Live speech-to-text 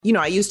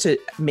I used to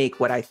make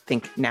what I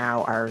think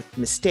now are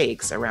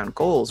mistakes around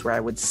goals, where I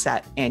would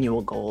set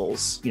annual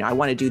goals. I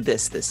want to do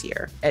this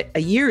year. A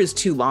year is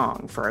too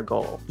long for a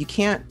goal. You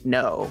can't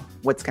know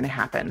what's going to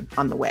happen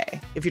on the way.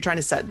 If you're trying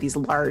to set these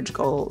large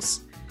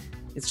goals,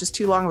 it's just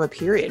too long of a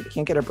period. You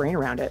can't get a brain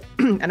around it.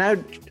 And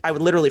I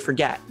would literally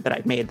forget that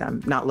I'd made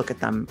them, not look at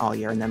them all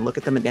year, and then look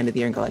at them at the end of the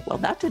year and go like, well,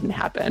 that didn't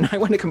happen. I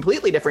went a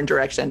completely different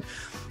direction.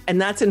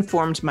 And that's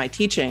informed my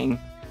teaching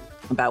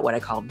about what I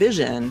call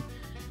vision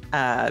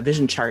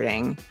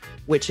charting,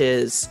 which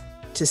is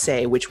to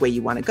say which way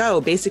you want to go,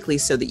 basically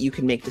so that you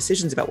can make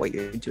decisions about what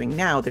you're doing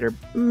now that are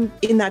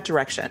in that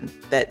direction,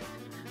 that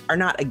are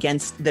not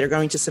against, that are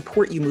going to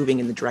support you moving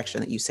in the direction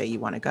that you say you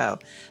want to go.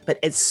 But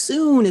as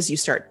soon as you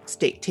start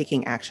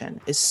taking action,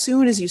 as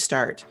soon as you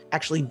start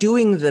actually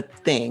doing the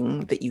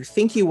thing that you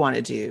think you want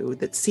to do,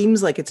 that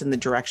seems like it's in the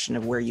direction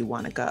of where you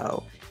want to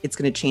go, it's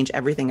going to change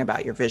everything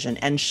about your vision,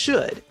 and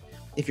should.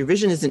 If your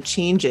vision isn't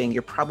changing,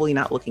 you're probably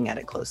not looking at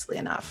it closely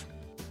enough.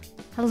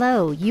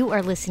 Hello, you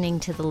are listening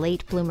to the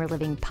Late Bloomer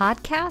Living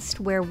podcast,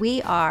 where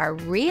we are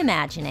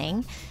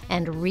reimagining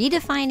and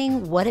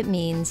redefining what it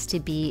means to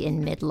be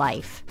in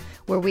midlife,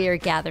 where we are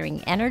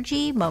gathering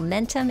energy,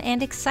 momentum,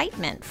 and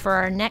excitement for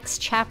our next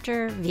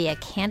chapter via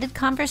candid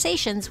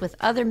conversations with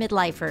other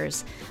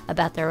midlifers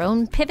about their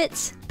own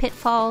pivots,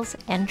 pitfalls,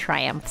 and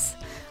triumphs.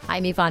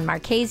 I'm Yvonne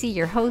Marchese,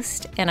 your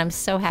host, and I'm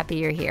so happy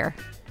you're here.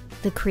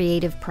 The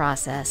creative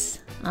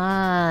process.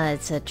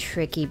 It's a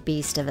tricky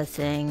beast of a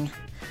thing.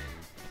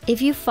 If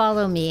you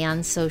follow me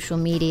on social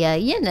media,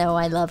 you know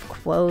I love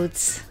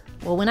quotes.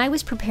 Well, when I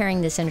was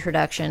preparing this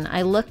introduction,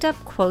 I looked up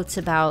quotes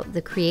about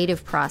the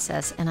creative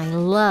process, and I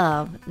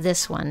love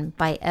this one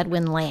by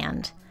Edwin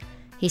Land.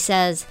 He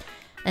says,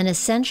 "An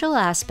essential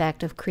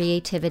aspect of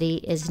creativity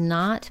is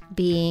not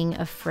being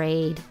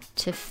afraid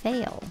to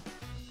fail."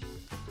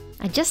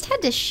 I just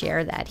had to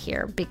share that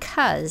here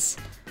because,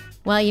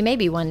 well, you may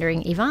be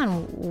wondering,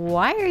 Yvonne,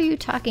 why are you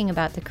talking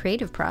about the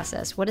creative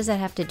process? What does that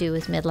have to do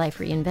with midlife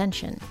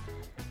reinvention?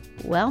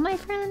 Well, my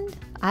friend,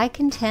 I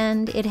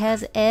contend it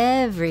has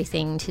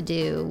everything to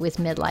do with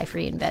midlife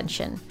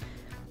reinvention,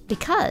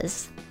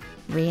 because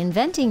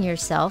reinventing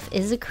yourself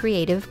is a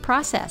creative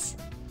process.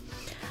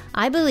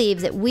 I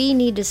believe that we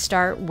need to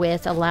start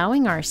with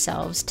allowing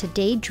ourselves to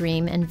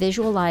daydream and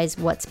visualize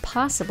what's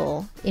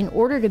possible in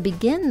order to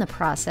begin the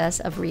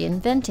process of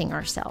reinventing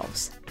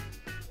ourselves.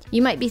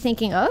 You might be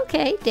thinking,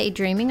 okay,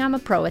 daydreaming, I'm a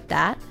pro at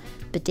that,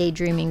 but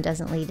daydreaming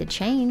doesn't lead to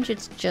change,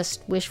 it's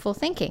just wishful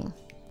thinking.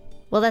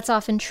 Well, that's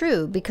often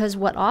true, because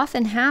what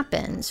often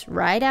happens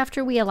right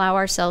after we allow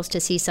ourselves to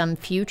see some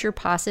future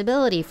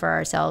possibility for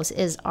ourselves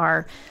is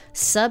our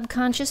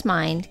subconscious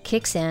mind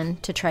kicks in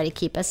to try to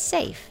keep us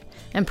safe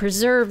and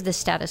preserve the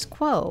status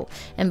quo.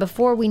 And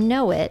before we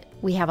know it,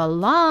 we have a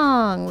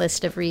long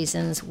list of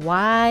reasons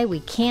why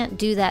we can't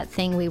do that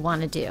thing we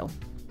want to do.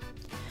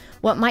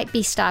 What might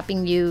be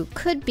stopping you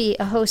could be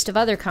a host of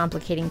other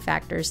complicating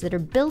factors that are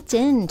built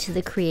into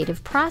the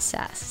creative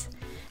process.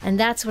 And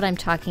that's what I'm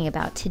talking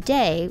about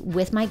today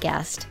with my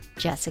guest,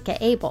 Jessica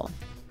Abel.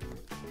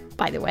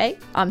 By the way,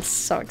 I'm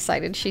so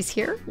excited she's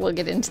here. We'll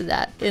get into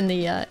that in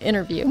the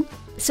interview.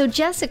 So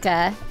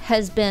Jessica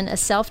has been a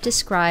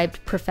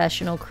self-described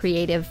professional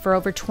creative for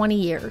over 20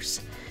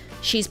 years.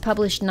 She's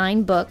published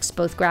 9 books,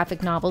 both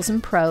graphic novels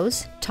and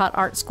prose, taught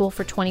art school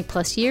for 20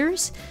 plus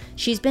years.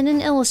 She's been an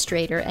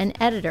illustrator and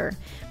editor.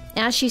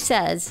 As she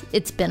says,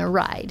 it's been a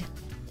ride.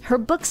 Her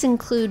books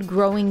include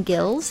Growing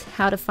Gills,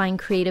 How to Find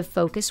Creative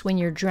Focus When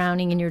You're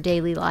Drowning in Your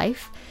Daily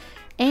Life,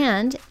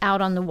 and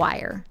Out on the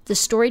Wire, The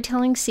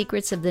Storytelling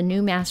Secrets of the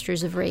New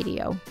Masters of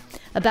Radio,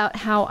 about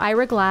how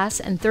Ira Glass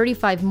and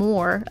 35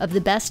 more of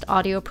the best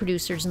audio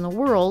producers in the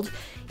world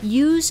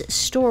use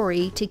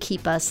story to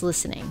keep us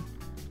listening.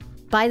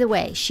 By the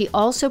way, she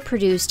also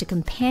produced a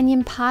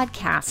companion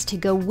podcast to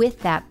go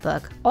with that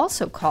book,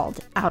 also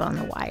called Out on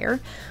the Wire,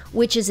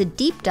 which is a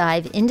deep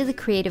dive into the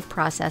creative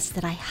process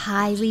that I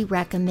highly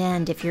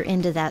recommend if you're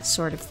into that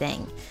sort of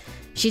thing.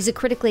 She's a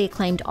critically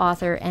acclaimed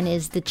author and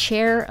is the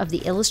chair of the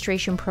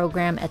illustration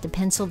program at the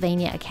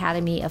Pennsylvania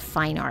Academy of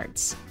Fine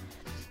Arts.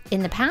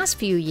 In the past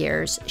few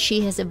years,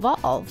 she has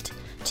evolved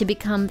to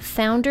become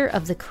founder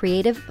of the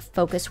Creative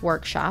Focus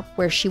Workshop,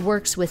 where she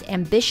works with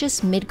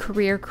ambitious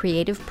mid-career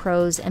creative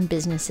pros and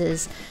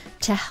businesses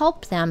to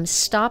help them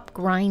stop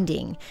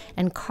grinding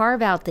and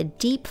carve out the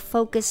deep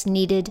focus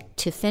needed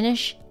to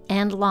finish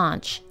and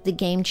launch the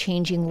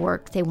game-changing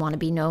work they want to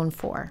be known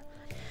for.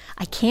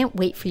 I can't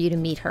wait for you to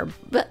meet her,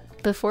 but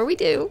before we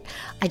do,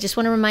 I just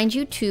want to remind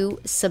you to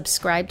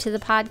subscribe to the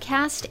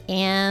podcast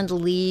and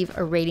leave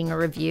a rating or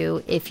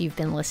review if you've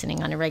been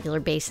listening on a regular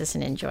basis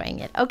and enjoying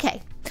it.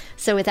 Okay,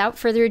 so without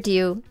further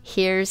ado,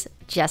 here's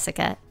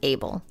Jessica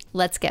Abel.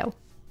 Let's go.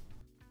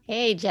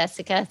 Hey,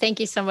 Jessica, thank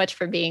you so much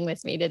for being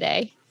with me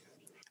today.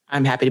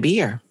 I'm happy to be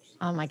here.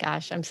 Oh my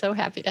gosh, I'm so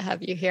happy to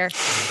have you here.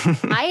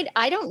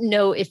 I don't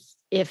know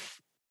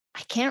if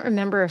I can't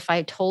remember if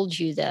I told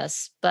you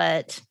this,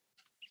 but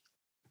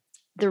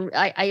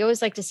I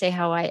always like to say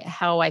how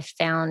I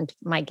found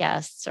my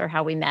guests or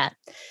how we met.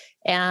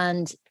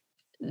 And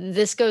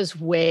this goes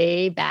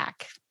way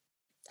back.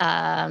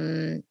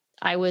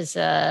 I was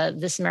a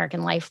This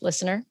American Life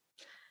listener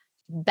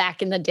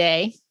back in the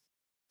day,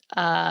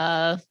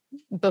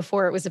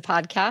 before it was a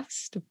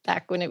podcast,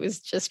 back when it was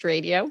just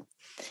radio.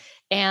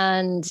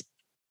 And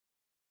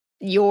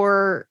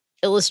your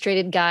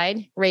illustrated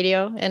guide,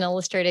 radio and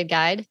illustrated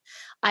guide,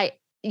 I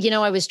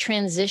was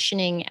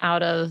transitioning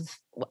out of,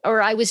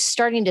 or I was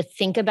starting to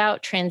think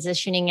about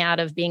transitioning out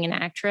of being an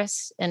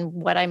actress and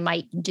what I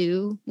might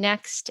do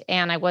next.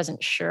 And I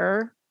wasn't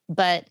sure,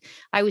 but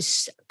I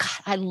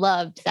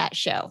loved that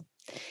show.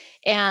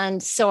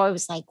 And so I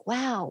was like,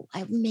 wow,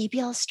 maybe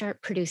I'll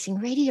start producing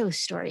radio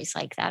stories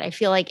like that. I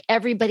feel like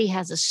everybody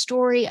has a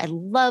story. I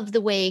love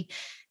the way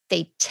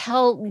they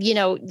tell,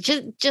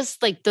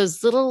 just like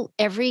those little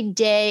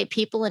everyday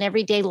people in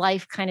everyday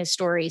life kind of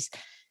stories.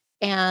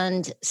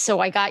 And so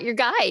I got your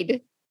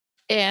guide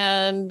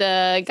and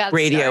got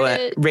radio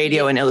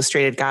started. and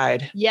illustrated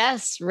guide.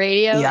 Yes,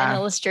 radio and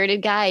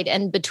illustrated guide.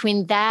 And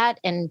between that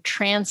and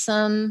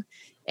Transom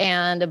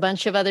and a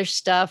bunch of other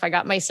stuff, I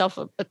got myself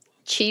a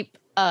cheap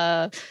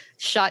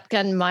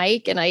shotgun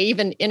mic, and I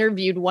even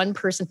interviewed one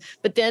person.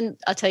 But then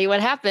I'll tell you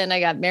what happened. I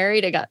got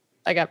married.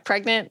 I got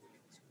pregnant.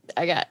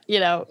 I got,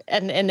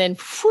 and then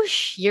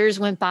whoosh, years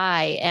went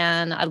by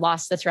and I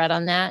lost the thread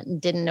on that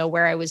and didn't know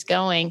where I was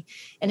going.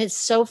 And it's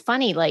so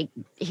funny. Like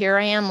here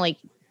I am, like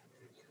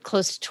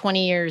close to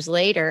 20 years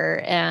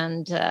later,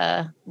 and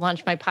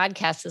launched my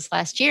podcast this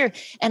last year.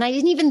 And I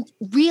didn't even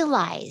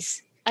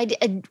realize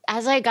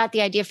as I got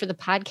the idea for the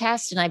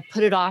podcast and I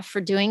put it off for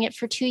doing it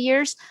for 2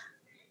 years,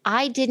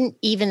 it didn't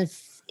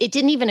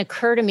even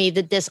occur to me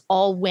that this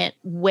all went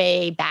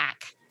way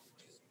back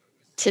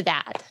to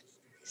that.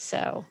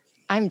 So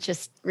I'm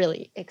just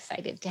really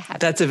excited to have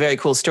That's a very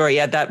cool story.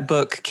 Yeah, that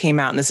book came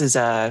out, and this is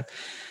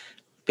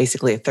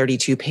basically a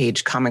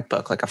 32-page comic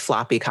book, like a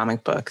floppy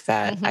comic book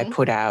that I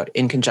put out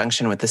in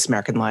conjunction with This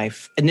American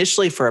Life,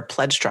 initially for a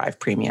pledge drive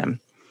premium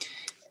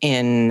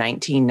in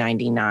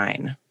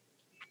 1999.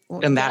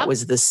 And that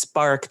was the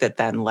spark that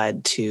then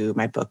led to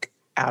my book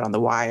Out on the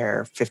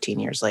Wire 15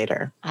 years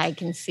later. I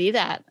can see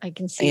that.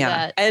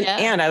 that.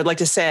 And I would like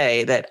to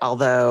say that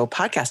although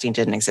podcasting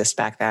didn't exist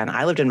back then,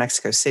 I lived in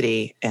Mexico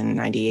City in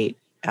 98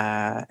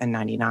 and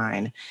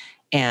 99.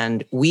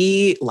 And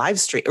we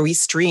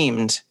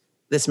streamed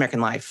This American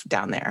Life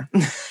down there.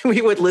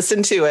 We would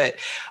listen to it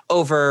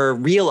over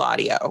real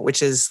audio,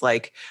 which is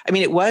like,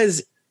 it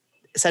was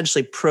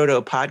essentially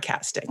proto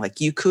podcasting.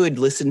 Like you could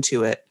listen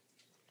to it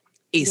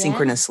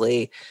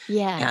asynchronously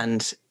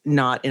and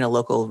not in a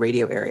local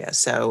radio area.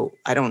 So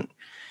I don't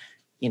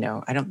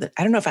know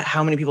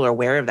how many people are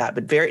aware of that,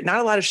 but not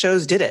a lot of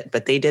shows did it,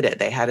 but they did it.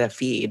 They had a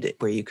feed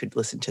where you could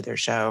listen to their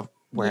show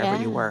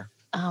wherever you were.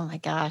 Oh my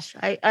gosh.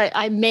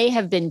 I may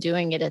have been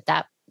doing it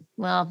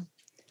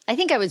I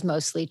think I was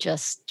mostly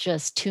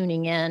just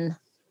tuning in.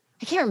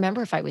 I can't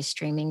remember if I was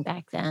streaming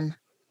back then.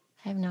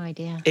 I have no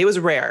idea. It was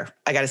rare.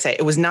 I got to say,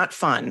 it was not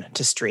fun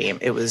to stream.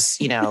 It was,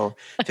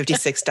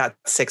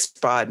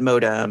 56.6 baud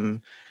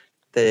modem,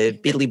 the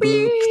biddly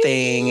boop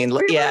thing. And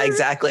yeah,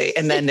 exactly.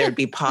 And then there'd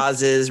be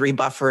pauses,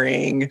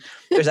 rebuffering.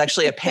 There's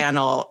actually a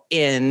panel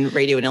in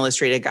Radio and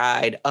Illustrated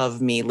Guide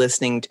of me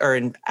listening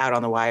Out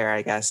on the Wire,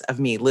 I guess, of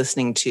me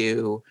listening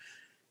to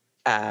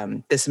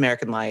This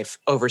American Life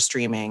over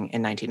streaming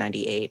in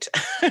 1998.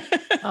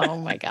 Oh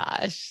my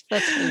gosh.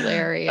 That's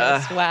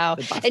hilarious. Wow.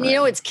 And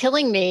it's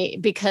killing me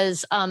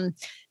because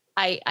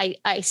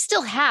I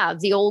still have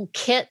the old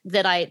kit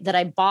that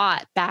I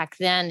bought back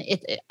then.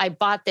 I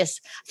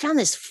found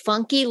this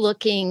funky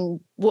looking,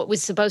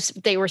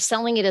 they were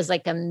selling it as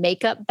like a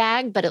makeup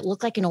bag, but it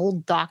looked like an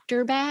old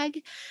doctor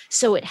bag.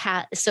 So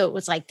it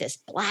was like this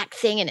black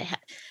thing, and it had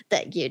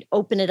that you'd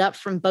open it up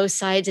from both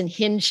sides and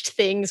hinged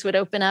things would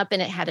open up,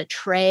 and it had a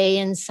tray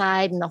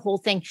inside and the whole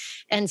thing.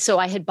 And so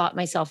I had bought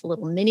myself a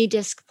little mini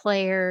disc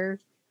player.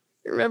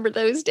 Remember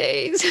those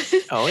days?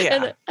 Oh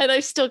yeah. and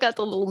I've still got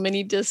the little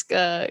mini disc,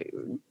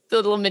 the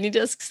little mini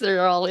discs that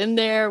are all in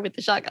there with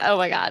the shotgun. Oh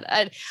my God.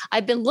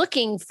 I've been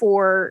looking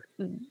for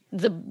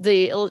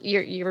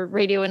your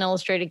Radio and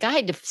Illustrated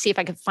Guide to see if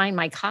I could find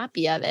my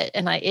copy of it.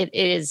 And it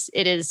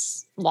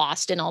is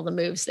lost in all the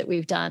moves that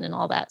we've done and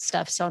all that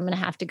stuff. So I'm going to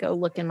have to go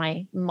look in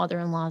my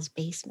mother-in-law's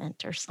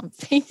basement or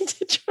something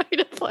to try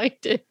to find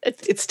it.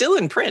 It's still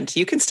in print.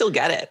 You can still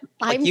get it.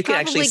 You can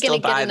actually still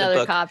buy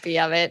another copy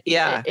of it.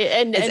 Yeah.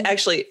 And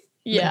actually,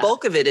 the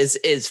bulk of it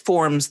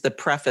forms the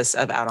preface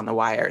of Out on the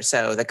Wire.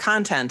 So the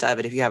content of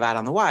it, if you have Out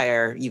on the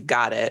Wire, you've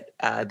got it.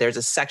 There's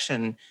a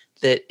section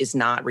that is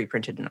not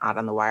reprinted in Out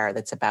on the Wire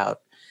that's about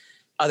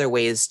other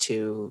ways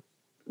to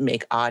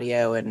make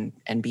audio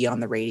and be on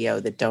the radio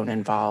that don't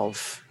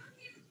involve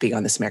being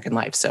on This American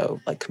Life.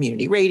 So like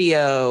community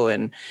radio,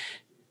 and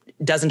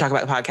doesn't talk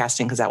about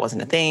podcasting because that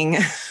wasn't a thing.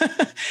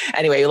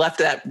 Anyway, we left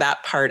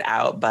that part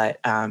out,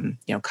 but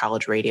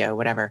college radio,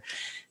 whatever.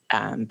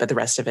 But the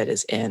rest of it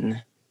is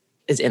in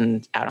is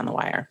in Out on the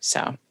Wire.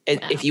 So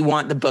if you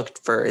want the book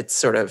for its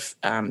sort of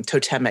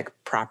totemic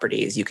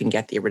properties, you can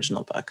get the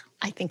original book.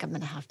 I think I'm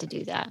going to have to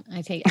do that.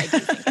 I do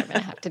think I'm going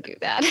to have to do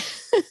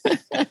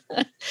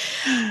that.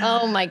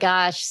 Oh my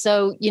gosh.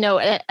 So,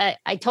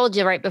 I told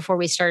you right before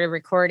we started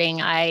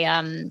recording,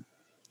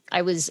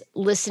 I was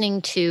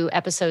listening to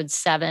episode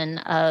 7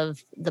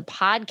 of the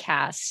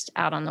podcast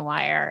Out on the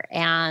Wire,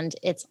 and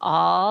it's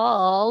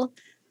all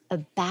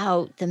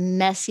about the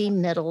messy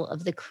middle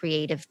of the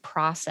creative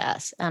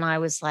process. And I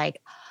was like,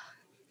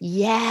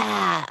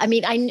 yeah, I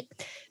mean,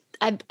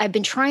 I've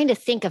been trying to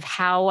think of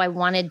how I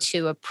wanted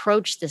to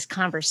approach this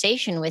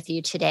conversation with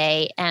you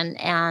today.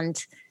 And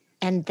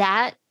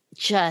that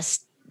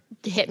just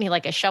hit me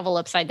like a shovel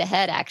upside the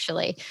head,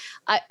 actually.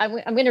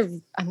 I'm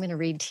going to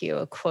read to you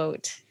a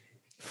quote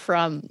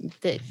from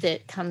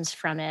that comes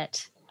from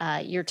it.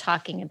 You're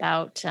talking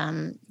about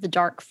the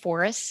dark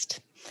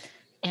forest,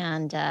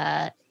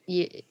 and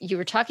you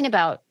were talking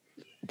about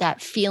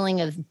that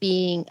feeling of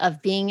being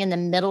in the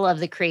middle of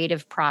the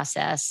creative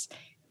process,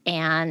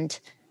 and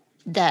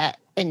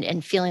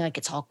feeling like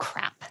it's all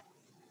crap.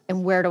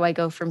 And where do I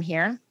go from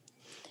here?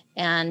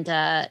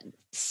 And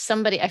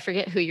somebody, I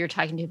forget who you're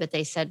talking to, but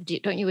they said,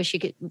 don't you wish you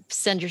could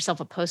send yourself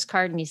a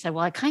postcard? And you said,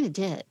 well, I kind of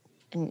did.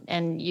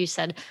 And you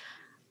said,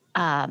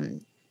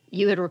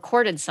 you had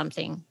recorded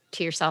something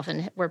to yourself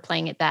and were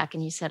playing it back.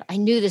 And you said, I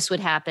knew this would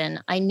happen.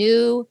 I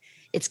knew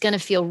it's going to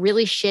feel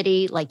really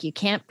shitty, like you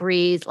can't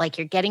breathe, like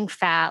you're getting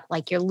fat,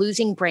 like you're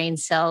losing brain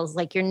cells,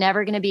 like you're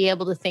never going to be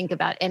able to think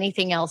about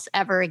anything else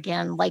ever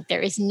again, like there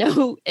is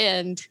no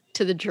end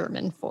to the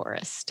German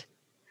forest.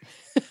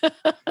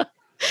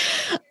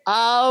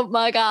 Oh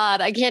my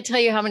God. I can't tell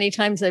you how many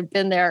times I've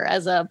been there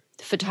as a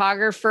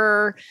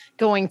photographer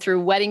going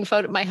through wedding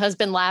photo. My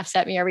husband laughs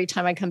at me every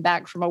time I come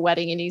back from a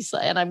wedding,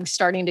 and I'm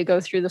starting to go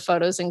through the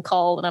photos and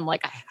call, and I'm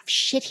like, I have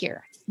shit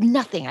here.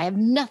 Nothing. I have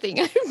nothing.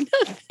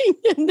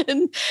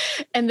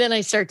 And then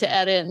I start to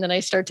edit, and then I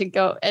start to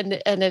go, and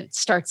it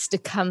starts to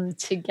come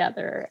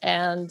together.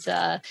 And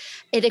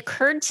it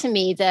occurred to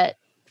me that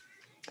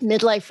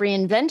midlife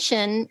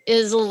reinvention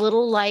is a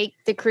little like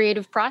the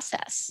creative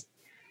process.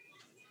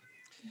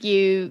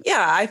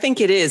 Yeah, I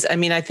think it is. I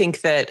mean, I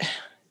think that,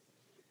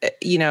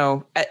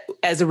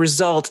 as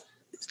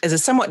a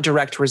somewhat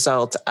direct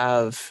result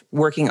of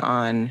working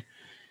on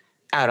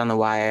Out on the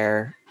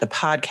Wire, the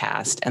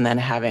podcast, and then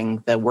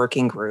having the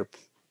working group.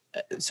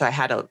 So I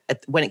had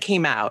when it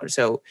came out,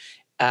 so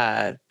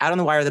Out on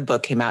the Wire, the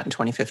book came out in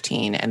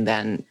 2015. And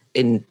then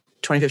in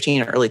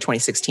 2015 or early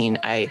 2016,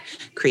 I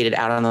created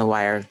Out on the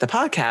Wire, the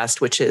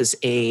podcast, which is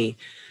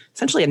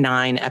essentially a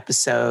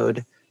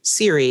 9-episode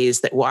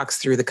series that walks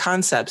through the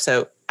concept.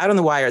 So Out on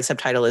the Wire, the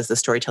subtitle is The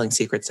Storytelling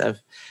Secrets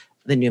of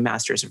the New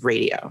Masters of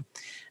Radio.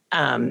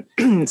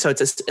 So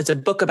it's a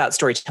book about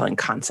storytelling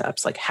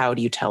concepts, like how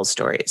do you tell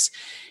stories?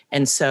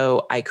 And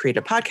so I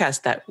created a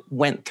podcast that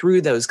went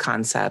through those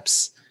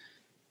concepts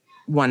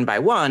one by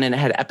one, and it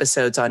had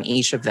episodes on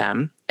each of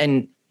them.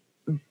 And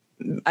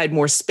I had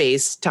more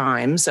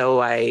time,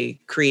 so I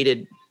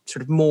created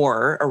sort of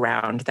more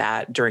around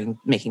that during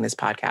making this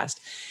podcast.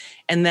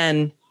 And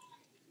then,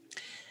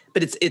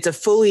 but it's a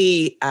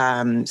fully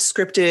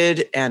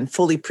scripted and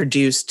fully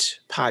produced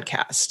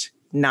podcast,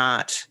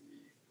 not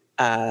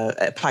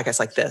a podcast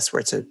like this where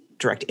it's a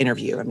direct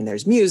interview. I mean,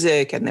 there's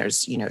music and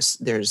there's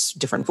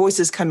different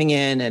voices coming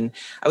in. And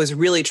I was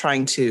really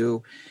trying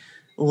to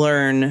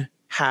learn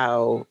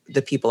how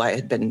the people I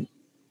had been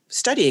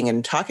studying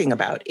and talking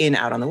about in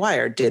Out on the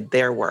Wire did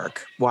their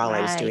work while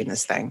I was doing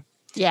this thing.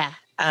 Yeah.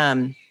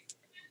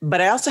 But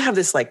I also have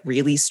this like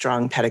really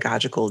strong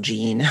pedagogical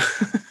gene.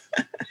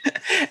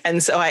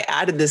 And so I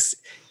added this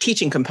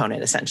teaching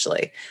component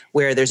essentially,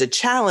 where there's a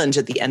challenge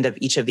at the end of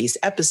each of these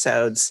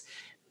episodes.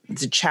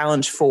 It's a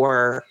challenge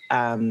for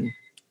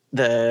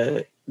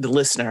the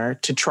listener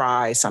to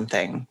try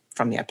something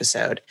from the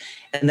episode.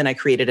 And then I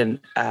created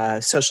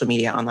a social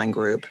media online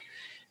group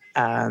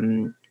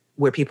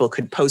where people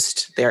could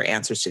post their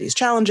answers to these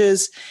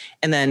challenges.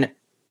 And then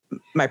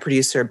my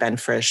producer, Ben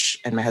Frisch,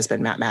 and my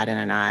husband, Matt Madden,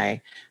 and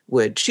I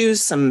would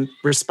choose some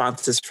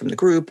responses from the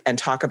group and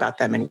talk about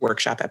them in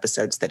workshop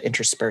episodes that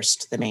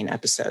interspersed the main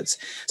episodes.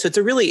 So it's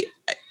a really,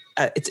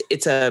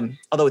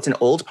 although it's an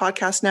old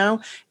podcast now,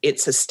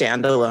 it's a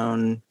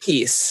standalone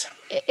piece.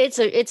 It's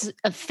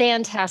a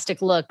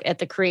fantastic look at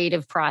the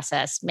creative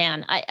process,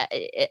 man.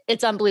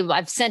 It's unbelievable.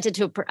 I've sent it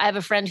to I have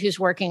a friend who's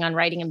working on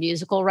writing a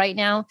musical right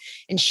now,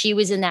 and she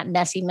was in that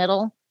messy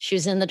middle. She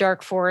was in the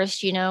dark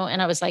forest,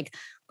 and I was like,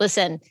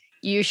 listen,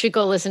 you should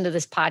go listen to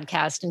this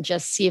podcast and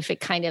just see if it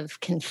kind of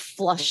can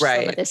flush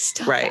some of this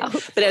stuff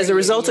out. But as a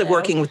result of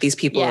working with these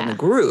people in the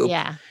group,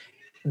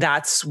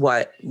 that's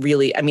what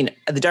really, I mean,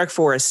 the dark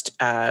forest,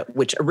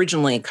 which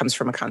originally comes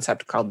from a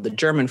concept called the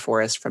German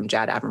forest from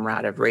Jad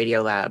Abumrad of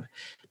Radiolab.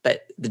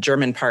 But the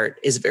German part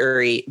is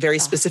very, very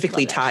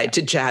specifically tied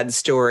to Jad's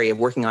story of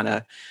working on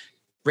a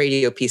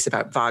radio piece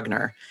about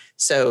Wagner.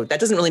 So that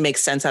doesn't really make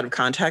sense out of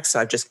context. So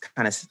I've just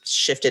kind of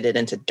shifted it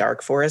into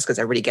dark forest because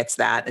everybody gets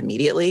that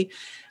immediately.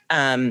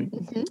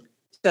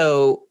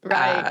 So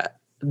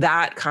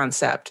that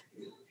concept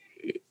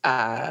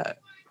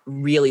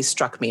really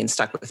struck me and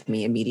stuck with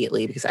me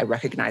immediately, because I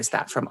recognized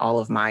that from all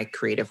of my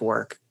creative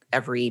work.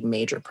 Every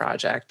major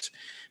project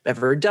I've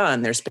ever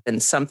done, there's been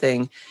some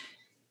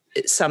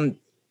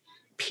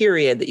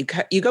period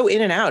that you go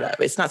in and out of.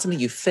 It's not something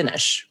you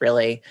finish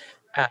really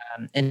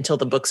until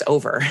the book's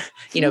over.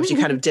 If you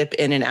kind of dip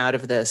in and out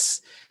of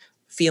this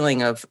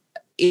feeling of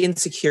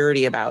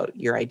insecurity about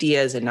your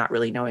ideas and not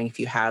really knowing if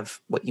you have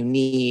what you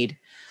need,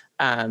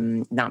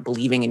 not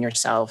believing in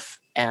yourself,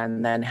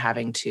 and then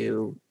having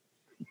to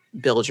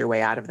build your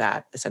way out of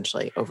that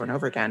essentially over and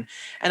over again.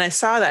 And I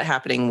saw that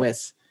happening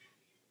with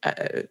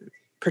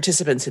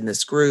participants in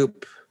this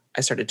group.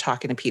 I started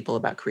talking to people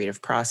about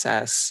creative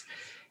process,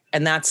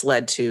 and that's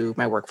led to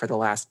my work for the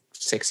last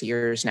 6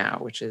 years now,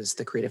 which is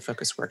the Creative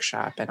Focus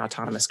Workshop and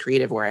Autonomous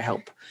Creative, where I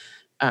help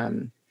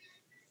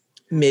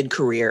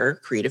mid-career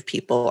creative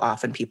people,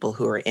 often people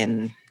who are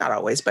in, not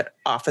always, but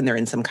often they're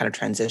in some kind of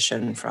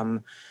transition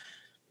from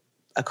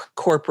a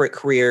corporate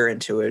career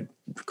into a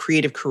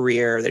creative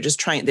career.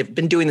 They've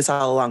been doing this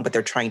all along, but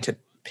they're trying to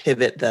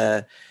pivot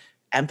the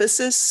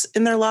emphasis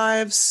in their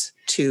lives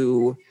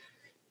to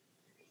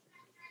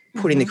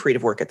putting the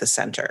creative work at the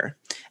center.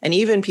 And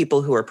even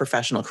people who are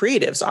professional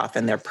creatives,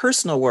 often their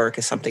personal work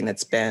is something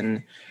that's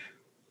been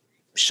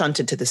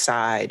shunted to the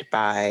side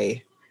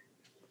by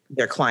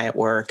their client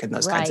work and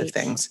those kinds of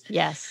things.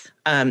 Yes.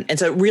 And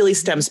so it really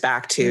stems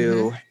back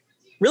to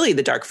really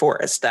the dark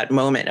forest, that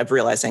moment of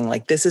realizing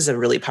like, this is a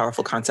really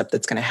powerful concept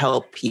that's going to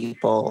help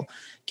people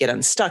get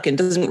unstuck, and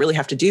doesn't really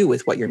have to do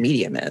with what your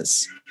medium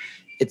is.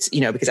 It's,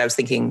 because I was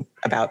thinking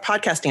about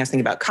podcasting, I was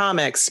thinking about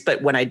comics,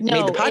 but when I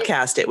made the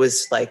podcast, it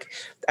was like,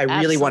 I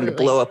really wanted to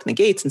blow up in the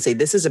gates and say,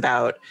 this is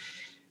about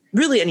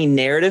really any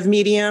narrative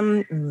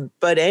medium,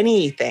 but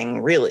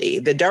anything really.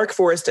 The dark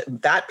forest,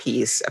 that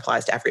piece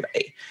applies to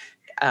everybody.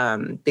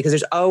 Because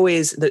there's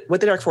always,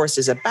 what the dark forest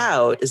is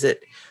about is that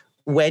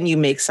when you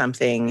make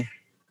something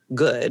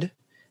good,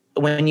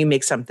 when you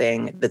make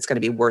something that's going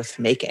to be worth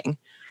making,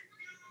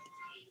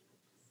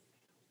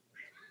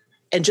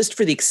 and just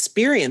for the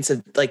experience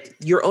of like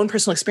your own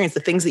personal experience, the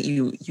things that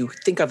you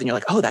think of and you're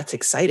like, oh, that's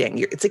exciting.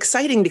 It's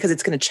exciting because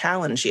it's going to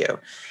challenge you.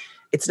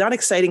 It's not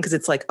exciting because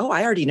it's like, oh,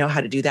 I already know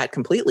how to do that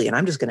completely and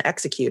I'm just going to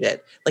execute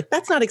it. Like,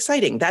 that's not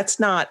exciting. That's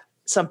not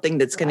something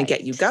that's going to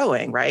get you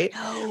going, right?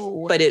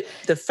 No. But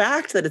the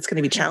fact that it's going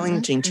to be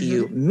challenging to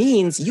you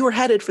means you are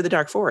headed for the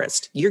dark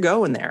forest. You're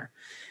going there.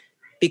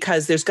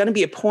 Because there's going to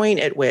be a point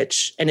at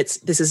which, and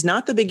this is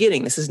not the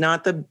beginning. This is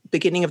not the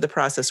beginning of the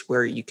process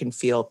where you can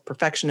feel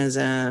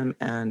perfectionism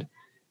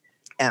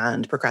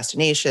and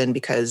procrastination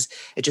because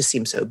it just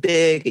seems so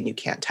big and you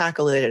can't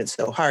tackle it and it's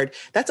so hard.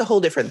 That's a whole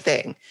different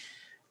thing.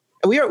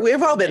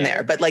 We've all been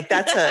there, but like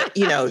that's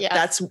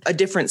that's a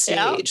different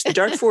stage. The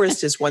dark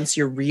forest is once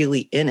you're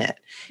really in it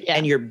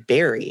and you're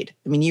buried.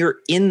 I mean, you're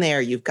in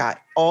there. You've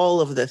got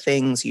all of the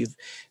things. You've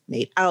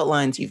made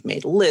outlines, you've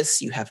made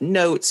lists, you have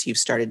notes, you've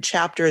started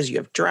chapters, you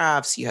have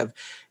drafts, you have,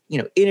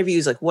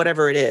 interviews, like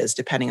whatever it is,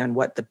 depending on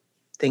what the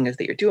thing is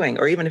that you're doing.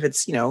 Or even if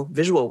it's,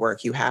 visual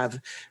work, you have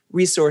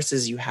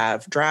resources, you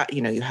have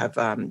you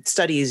have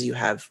studies, you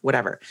have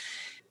whatever.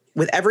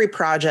 With every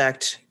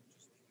project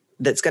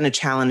that's going to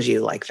challenge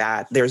you like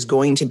that, there's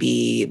going to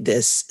be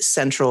this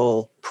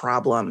central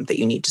problem that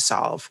you need to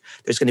solve.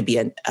 There's going to be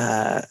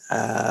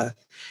a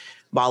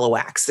ball of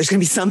wax. There's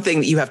going to be something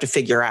that you have to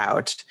figure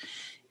out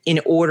in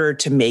order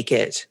to make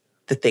it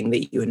the thing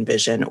that you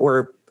envision,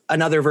 or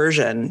another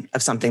version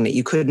of something that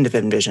you couldn't have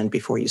envisioned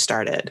before you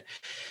started.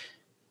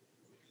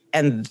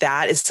 And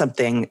that is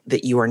something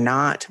that you are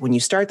not, when you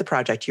start the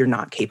project, you're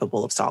not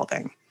capable of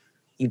solving.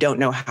 You don't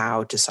know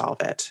how to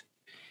solve it.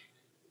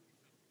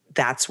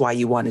 That's why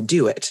you want to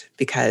do it,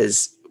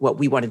 because what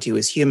we want to do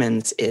as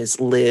humans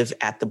is live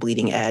at the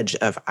bleeding edge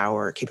of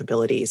our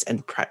capabilities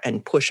and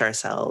push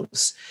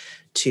ourselves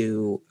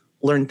to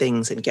learn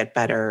things and get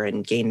better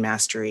and gain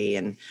mastery.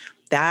 And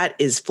that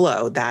is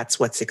flow. That's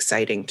what's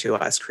exciting to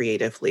us,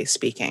 creatively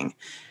speaking.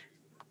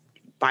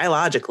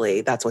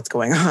 Biologically, that's what's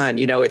going on.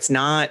 It's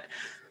not,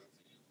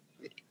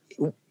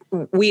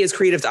 we as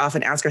creatives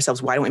often ask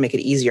ourselves, why don't we make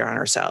it easier on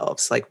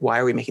ourselves? Like, why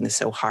are we making this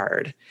so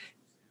hard?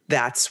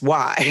 That's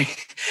why,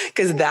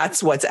 because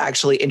that's what's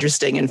actually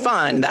interesting and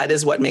fun. That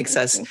is what makes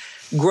us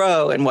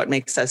grow and what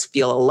makes us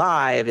feel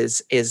alive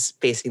is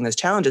facing those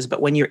challenges.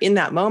 But when you're in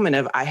that moment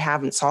of, I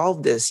haven't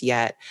solved this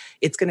yet,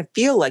 it's going to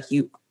feel like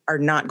you are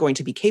not going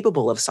to be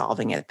capable of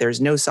solving it.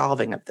 There's no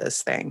solving of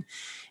this thing.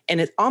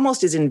 And it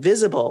almost is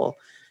invisible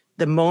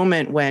the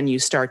moment when you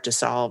start to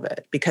solve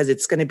it, because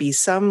it's going to be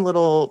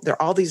there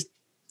are all these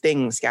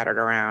things scattered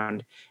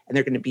around, and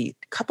they're going to be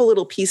a couple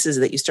little pieces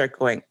that you start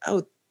going,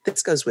 oh,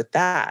 this goes with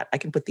that. I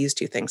can put these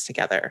two things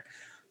together.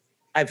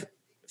 I've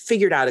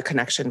figured out a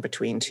connection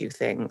between two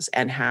things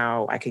and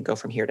how I could go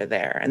from here to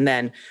there. And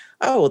then,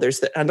 oh,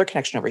 there's another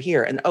connection over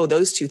here. And oh,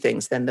 those two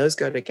things, then those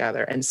go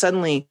together. And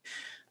suddenly,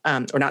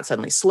 or not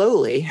suddenly,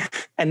 slowly,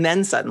 and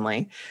then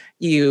suddenly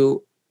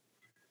you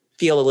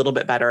feel a little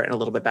bit better and a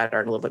little bit better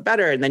and a little bit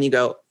better. And then you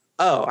go,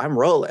 oh, I'm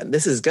rolling.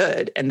 This is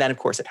good. And then of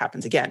course it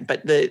happens again.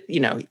 But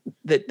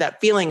that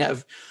feeling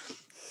of,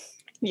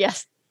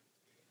 yes,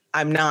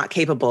 I'm not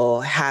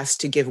capable has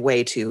to give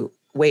way to,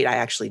 wait, I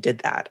actually did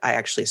that. I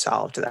actually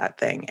solved that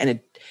thing. And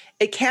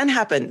it can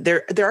happen.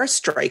 There are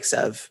strikes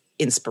of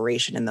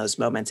inspiration in those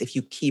moments. If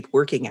you keep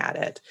working at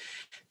it,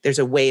 there's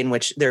a way in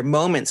which there are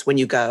moments when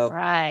you go,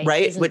 right?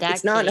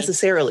 It's not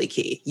necessarily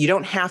key. You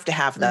don't have to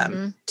have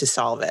them to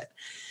solve it,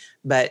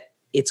 but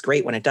it's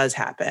great when it does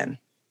happen.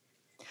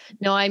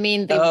 No, I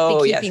mean,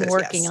 keeping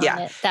working on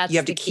it. That's you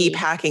have to keep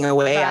hacking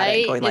away at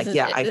it, going like,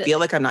 I feel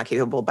like I'm not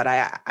capable, but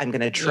I'm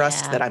going to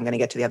trust that I'm going to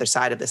get to the other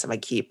side of this if I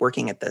keep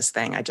working at this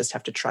thing. I just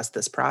have to trust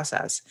this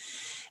process.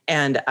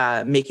 And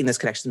making those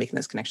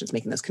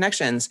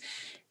connections.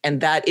 And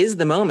that is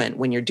the moment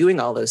when you're doing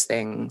all those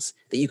things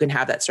that you can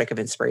have that strike of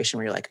inspiration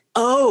where you're like,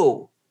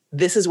 oh,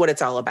 this is what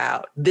it's all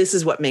about. This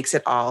is what makes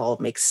it all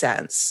make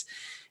sense.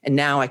 And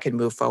now I can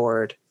move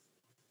forward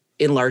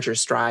in larger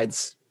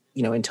strides,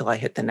 until I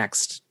hit the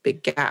next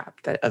big gap.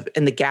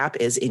 And the gap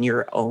is in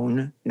your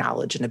own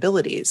knowledge and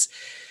abilities.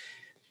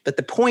 But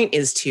the point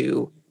is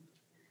to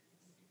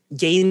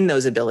gain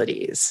those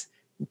abilities,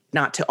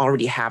 not to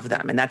already have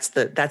them. And that's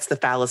the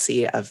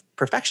fallacy of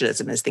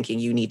perfectionism, is thinking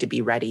you need to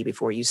be ready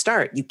before you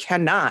start. You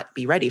cannot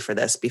be ready for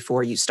this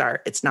before you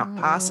start. It's not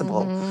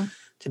possible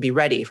to be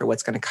ready for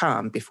what's going to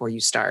come before you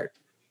start.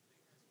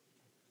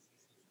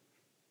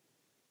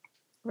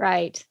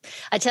 Right.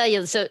 I tell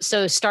you,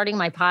 so starting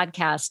my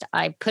podcast,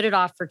 I put it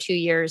off for 2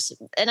 years,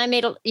 and I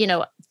made,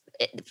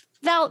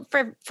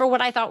 for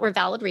what I thought were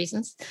valid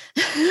reasons,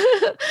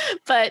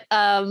 but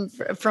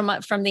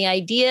from the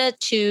idea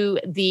to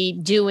the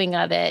doing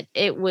of it,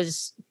 it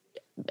was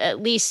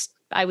at least,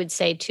 I would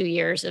say, 2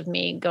 years of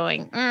me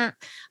going, I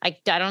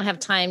don't have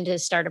time to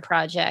start a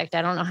project.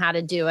 I don't know how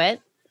to do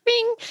it.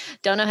 Bing,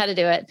 don't know how to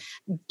do it.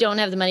 Don't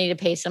have the money to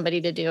pay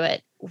somebody to do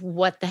it.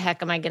 What the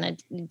heck am I going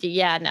to do?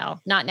 Yeah, no,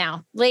 not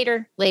now.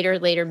 Later,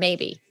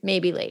 maybe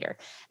later.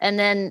 And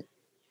then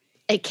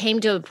it came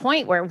to a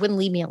point where it wouldn't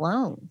leave me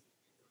alone,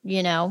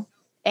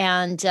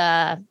 and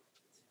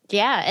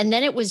and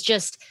then it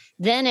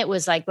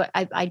was like,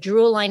 I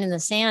drew a line in the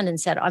sand and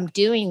said, I'm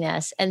doing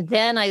this. And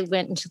then I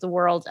went into the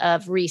world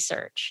of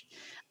research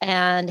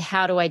and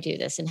how do I do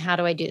this? And how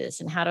do I do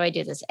this? And how do I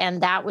do this?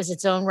 And that was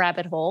its own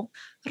rabbit hole,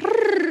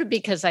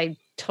 because I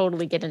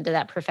totally get into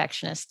that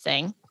perfectionist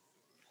thing.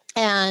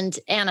 And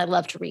I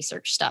love to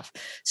research stuff.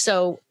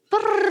 So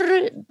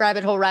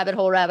rabbit hole,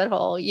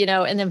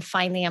 and then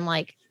finally I'm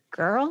like,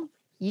 girl,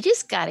 you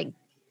just got to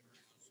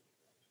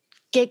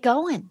get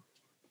going.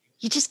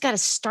 You just got to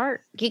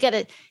start.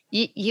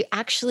 You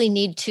actually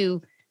need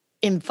to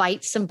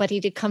invite somebody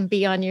to come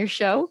be on your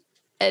show.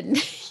 And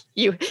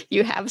you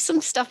have some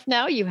stuff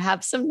now, you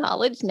have some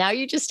knowledge. Now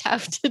you just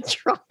have to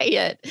try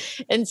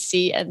it and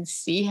see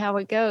how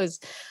it goes.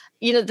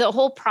 The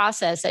whole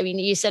process, I mean,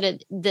 you said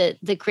it,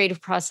 the creative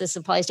process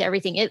applies to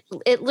everything.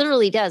 It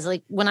literally does.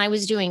 Like when I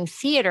was doing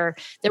theater,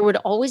 there would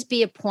always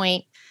be a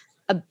point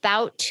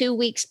about 2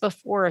 weeks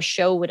before a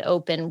show would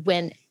open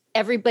when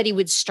everybody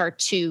would start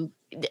to,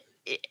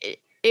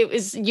 it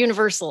was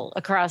universal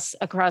across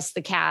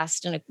the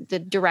cast and the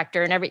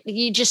director and everything.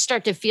 You just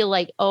start to feel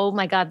like, oh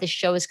my God, this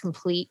show is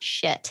complete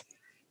shit.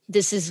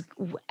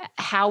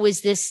 How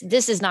is this?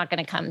 This is not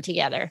going to come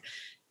together,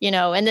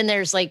 And then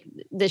there's like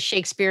the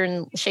Shakespeare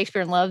in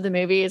Love, the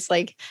movie. It's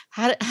like,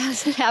 how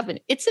does it happen?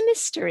 It's a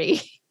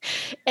mystery,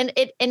 and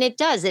it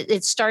does.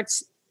 It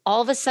starts.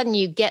 All of a sudden,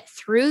 you get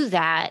through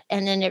that,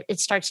 and then it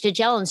starts to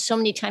gel. And so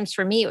many times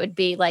for me, it would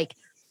be like,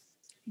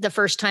 the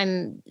first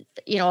time,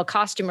 a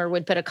costumer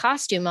would put a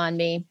costume on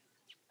me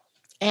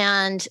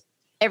and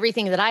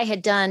everything that I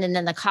had done, and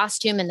then the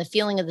costume and the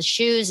feeling of the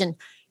shoes. And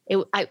it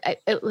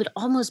would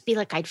almost be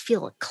like I'd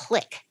feel a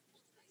click,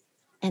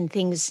 and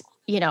things,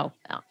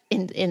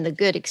 in the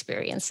good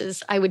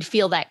experiences, I would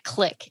feel that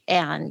click,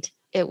 and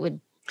it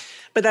would.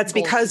 But that's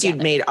because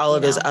you'd made all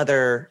of those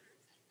other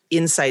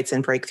insights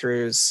and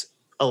breakthroughs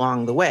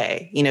along the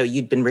way.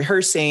 You'd been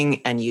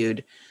rehearsing and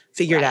you'd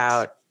figured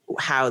out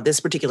how this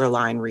particular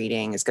line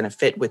reading is going to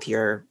fit with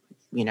your,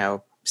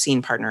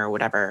 scene partner or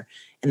whatever,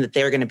 and that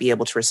they're going to be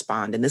able to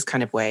respond in this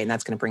kind of way. And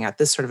that's going to bring out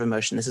this sort of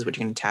emotion. This is what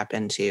you're going to tap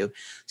into.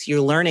 So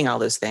you're learning all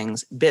those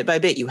things bit by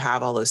bit. You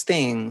have all those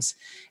things,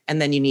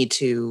 and then you need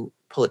to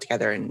pull it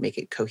together and make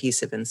it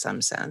cohesive in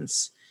some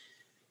sense.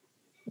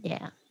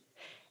 Yeah.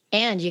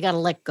 And you got to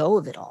let go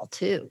of it all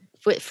too.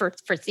 For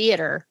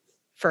theater,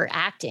 for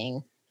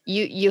acting,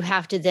 you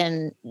have to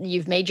then,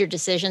 you've made your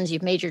decisions,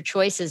 you've made your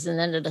choices. And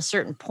then at a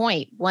certain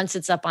point, once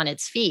it's up on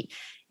its feet,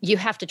 you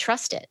have to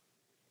trust it.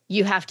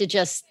 You have to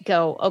just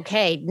go,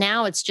 okay,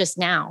 now it's just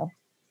now.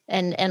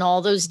 And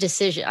all those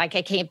decisions,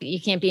 you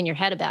can't be in your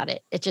head about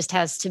it. It just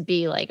has to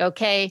be like,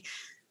 okay,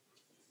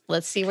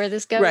 let's see where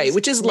this goes. Right.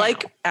 Which is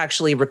like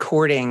actually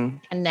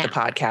recording the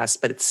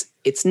podcast, but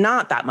it's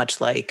not that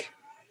much like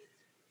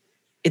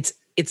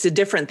it's a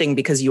different thing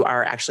because you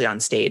are actually on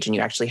stage and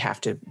you actually have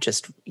to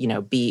just,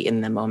 be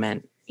in the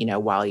moment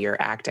while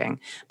you're acting.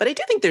 But I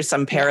do think there's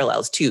some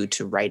parallels too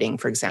to writing,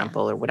 for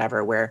example, or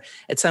whatever, where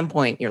at some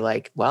point you're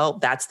like, well,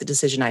 that's the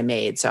decision I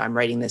made. So I'm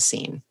writing this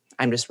scene.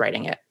 I'm just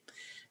writing it.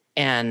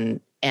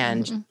 And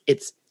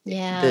it's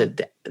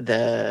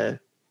the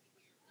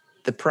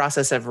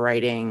process of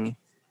writing,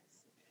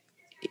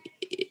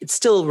 it's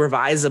still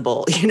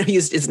revisable.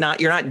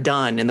 You're not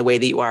done in the way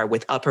that you are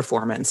with a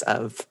performance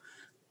of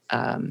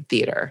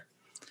theater,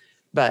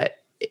 but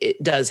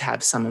it does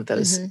have some of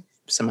those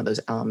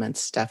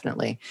elements,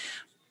 definitely.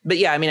 But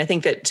yeah, I mean, I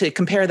think that to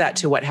compare that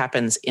to what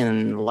happens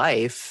in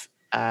life,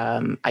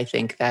 I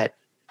think that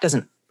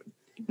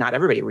not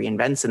everybody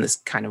reinvents in this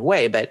kind of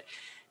way, but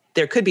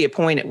there could be a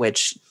point at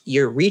which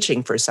you're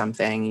reaching for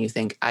something and you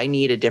think, I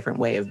need a different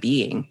way of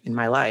being in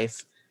my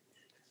life.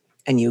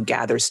 And you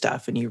gather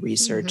stuff and you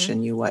research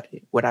and you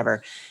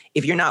whatever.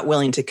 If you're not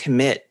willing to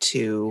commit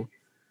to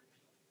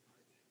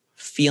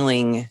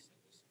feeling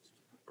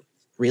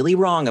really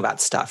wrong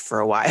about stuff for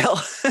a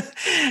while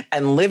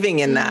and living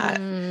in that,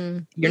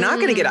 you're not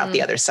going to get out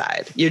the other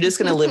side. You're just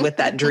going to live with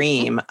that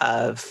dream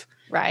of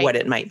what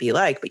it might be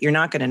like, but you're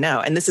not going to know.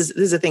 And this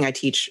is a thing I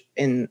teach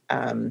in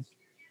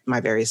my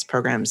various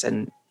programs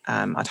and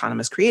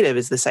Autonomous Creative,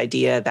 is this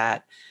idea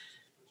that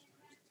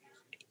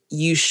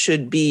you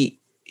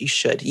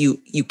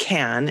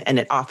can, and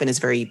it often is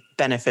very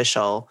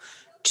beneficial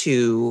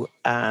to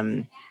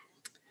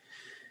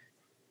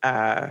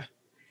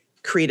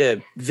create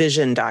a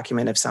vision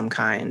document of some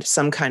kind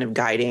of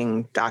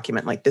guiding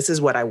document. Like, this is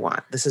what I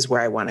want. This is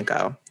where I want to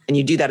go. And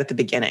you do that at the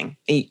beginning.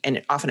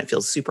 And often it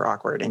feels super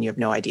awkward and you have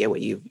no idea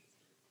what you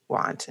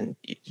want. And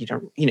you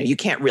don't, you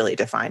can't really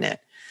define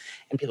it.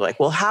 And people are like,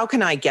 well, how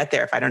can I get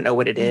there if I don't know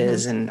what it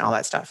is and all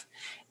that stuff?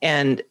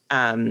 And,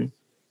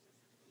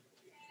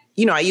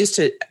 I used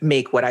to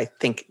make what I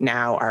think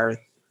now are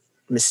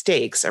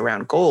mistakes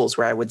around goals,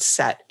 where I would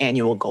set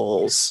annual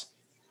goals.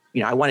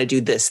 I want to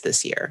do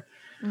this year.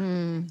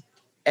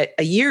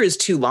 A year is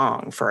too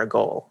long for a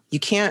goal. You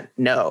can't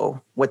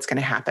know what's going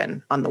to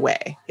happen on the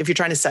way. If you're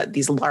trying to set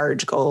these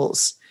large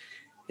goals,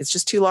 it's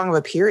just too long of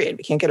a period.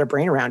 We can't get our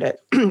brain around it.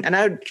 And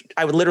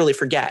I would literally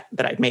forget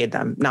that I'd made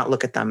them, not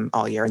look at them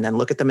all year, and then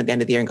look at them at the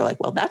end of the year and go like,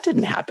 well, that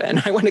didn't happen.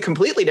 I went a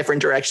completely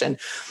different direction.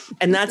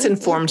 And that's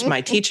informed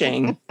my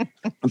teaching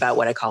about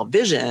what I call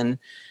vision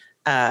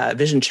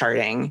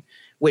charting,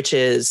 which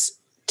is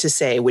to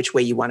say which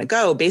way you want to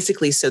go,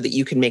 basically so that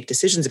you can make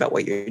decisions about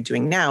what you're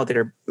doing now that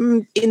are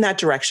in that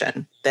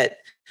direction, that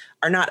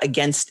are not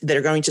against, that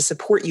are going to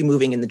support you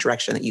moving in the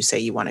direction that you say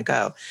you want to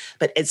go.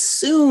 But as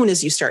soon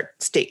as you start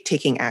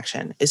taking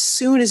action, as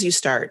soon as you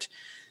start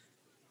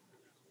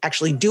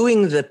actually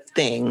doing the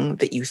thing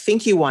that you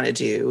think you want to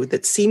do,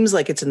 that seems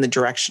like it's in the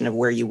direction of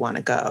where you want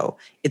to go,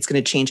 it's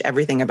going to change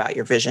everything about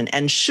your vision,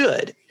 and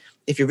should.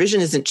 If your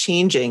vision isn't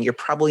changing, you're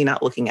probably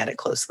not looking at it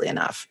closely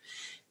enough.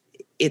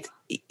 It's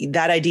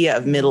that idea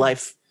of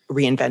midlife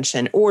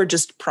reinvention or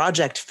just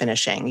project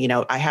finishing.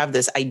 I have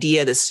this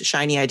idea, this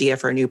shiny idea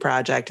for a new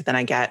project. Then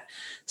I get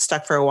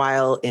stuck for a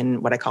while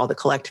in what I call the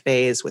collect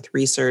phase with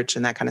research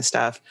and that kind of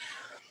stuff.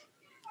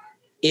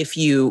 If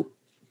you,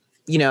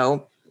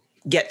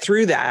 get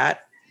through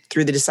that,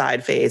 through the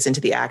decide phase into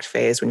the act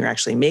phase when you're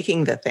actually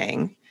making the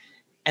thing,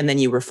 and then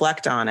you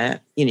reflect on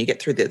it, you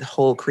get through the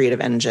whole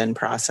creative engine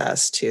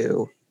process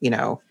to,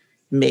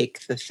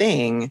 make the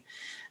thing.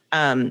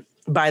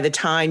 By the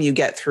time you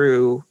get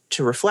through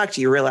to reflect,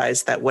 you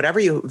realize that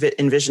whatever you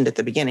envisioned at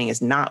the beginning is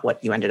not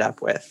what you ended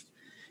up with.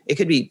 It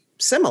could be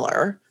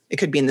similar. It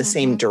could be in the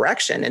same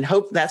direction. And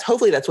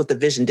hopefully that's what the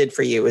vision did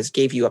for you, is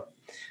gave you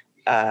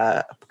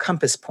a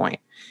compass point.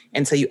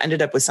 And so you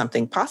ended up with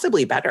something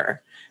possibly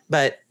better,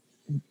 but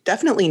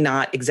definitely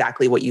not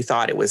exactly what you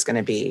thought it was going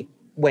to be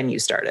when you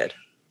started.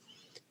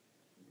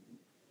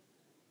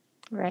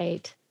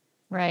 Right.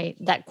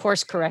 That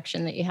course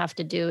correction that you have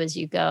to do as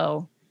you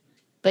go.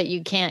 But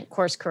you can't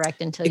course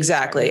correct until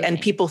exactly. You start moving.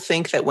 And people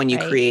think that when you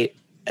create,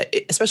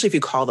 especially if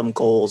you call them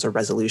goals or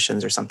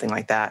resolutions or something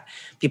like that,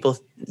 people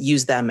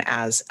use them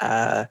as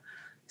a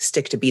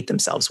stick to beat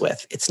themselves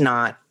with. It's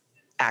not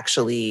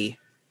actually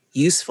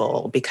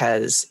useful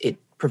because it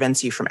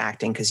prevents you from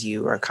acting, because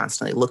you are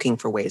constantly looking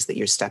for ways that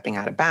you're stepping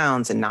out of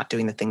bounds and not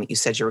doing the thing that you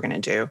said you were going to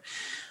do.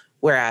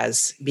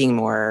 Whereas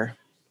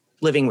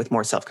living with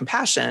more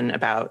self-compassion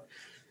about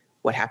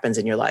what happens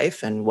in your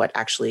life and what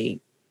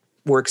actually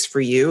works for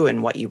you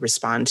and what you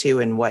respond to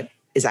and what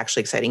is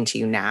actually exciting to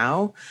you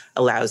now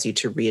allows you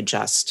to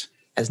readjust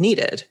as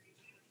needed.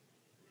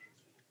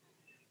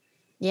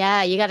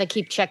 Yeah, you got to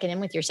keep checking in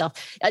with yourself.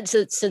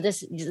 So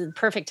this is the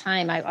perfect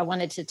time. I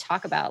wanted to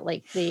talk about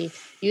you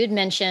had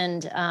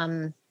mentioned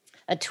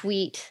a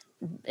tweet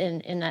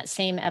in that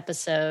same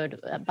episode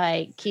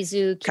by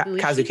Kazu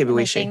Kibuishi. Kazu Kibuishi. Am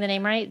I saying the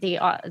name right? The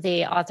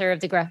author of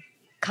the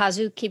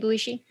Kazu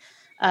Kibuishi.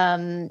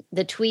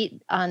 The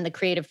tweet on the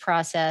creative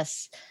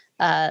process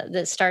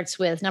that starts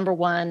with, number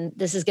 1,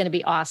 this is going to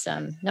be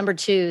awesome. Number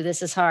 2,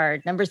 this is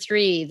hard. Number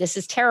 3, this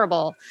is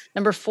terrible.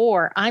 Number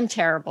 4, I'm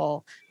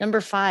terrible. Number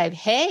 5,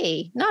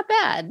 hey, not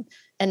bad.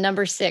 And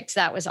number 6,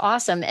 that was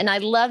awesome. And I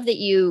love that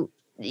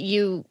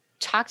you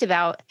talked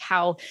about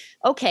how,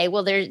 okay,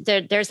 well,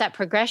 there's that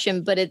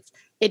progression, but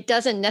it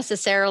doesn't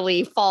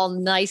necessarily fall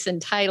nice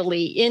and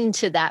tidily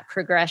into that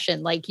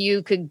progression. Like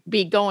you could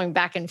be going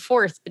back and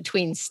forth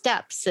between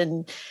steps,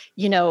 and,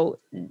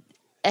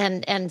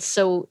 and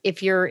so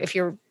if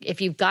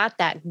you've got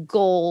that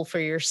goal for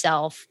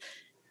yourself,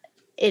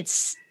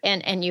 it's,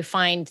 and you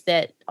find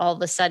that all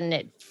of a sudden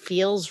it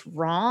feels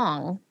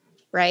wrong,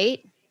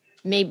 right?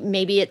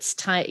 Maybe it's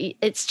time.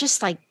 It's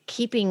just like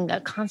keeping a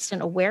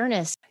constant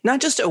awareness. Not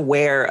just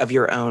aware of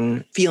your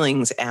own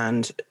feelings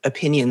and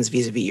opinions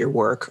vis-a-vis your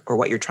work or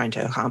what you're trying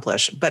to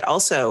accomplish, but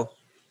also,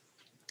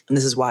 and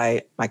this is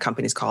why my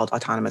company is called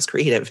Autonomous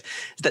Creative,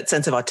 that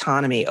sense of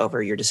autonomy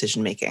over your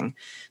decision-making,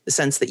 the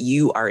sense that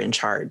you are in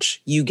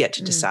charge, you get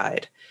to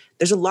decide.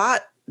 There's a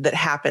lot that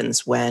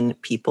happens when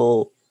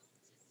people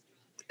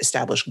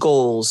establish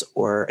goals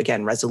or,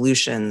 again,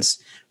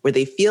 resolutions, where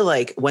they feel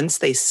like once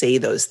they say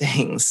those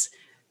things,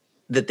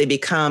 that they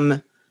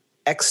become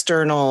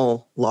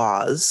external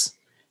laws,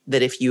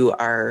 that if you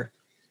are,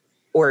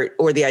 or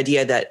the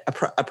idea that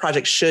a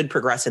project should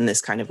progress in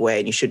this kind of way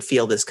and you should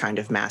feel this kind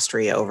of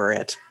mastery over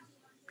it,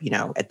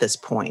 at this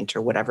point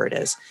or whatever it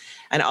is.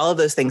 And all of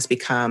those things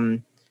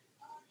become,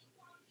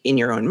 in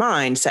your own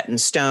mind, set in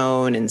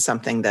stone and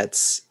something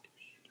that's,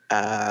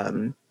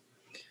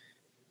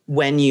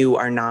 when you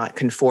are not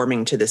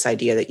conforming to this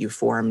idea that you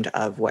formed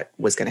of what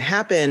was going to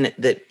happen,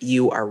 that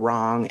you are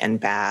wrong and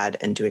bad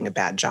and doing a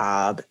bad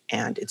job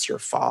and it's your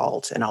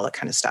fault and all that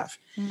kind of stuff.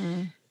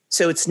 Mm-hmm.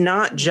 So it's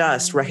not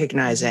just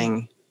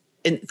recognizing,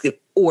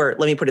 or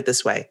let me put it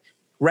this way,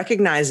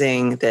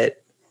 recognizing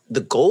that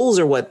the goals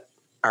are what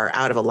are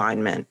out of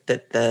alignment,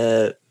 that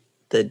the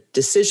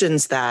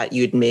decisions that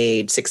you'd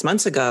made 6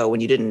 months ago when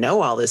you didn't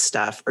know all this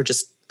stuff are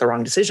just the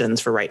wrong decisions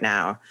for right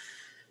now.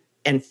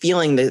 And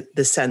feeling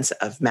the sense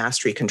of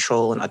mastery,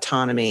 control, and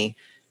autonomy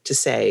to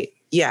say,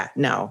 yeah,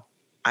 no,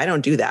 I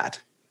don't do that.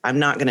 I'm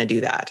not going to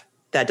do that.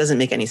 That doesn't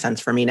make any sense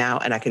for me now.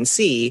 And I can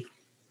see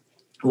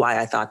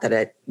why I thought that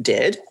it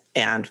did,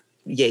 and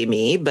yay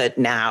me, but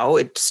now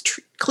it's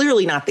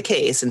clearly not the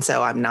case. And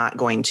so I'm not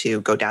going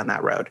to go down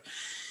that road.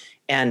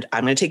 And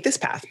I'm going to take this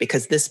path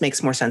because this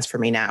makes more sense for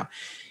me now.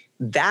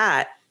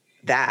 That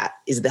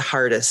is the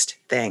hardest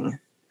thing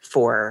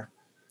for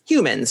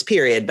humans,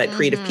 period, but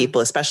creative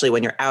people, especially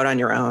when you're out on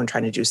your own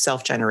trying to do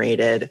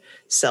self-generated,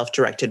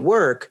 self-directed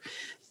work.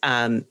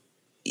 The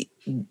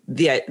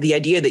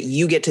idea that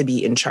you get to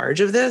be in charge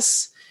of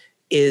this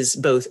is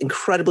both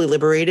incredibly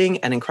liberating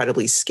and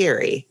incredibly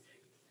scary.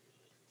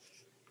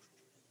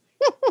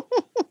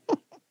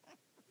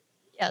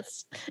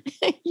 Yes.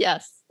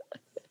 Yes.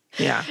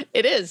 Yeah.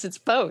 It is. It's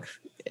both.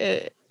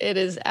 It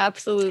is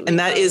absolutely. And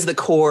that is the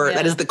core,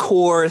 that is the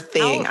core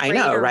thing. I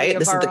know, right?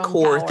 This is the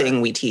core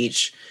thing we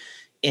teach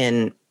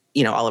in,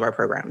 all of our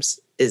programs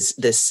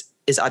is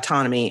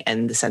autonomy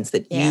and the sense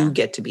that you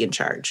get to be in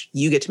charge.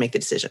 You get to make the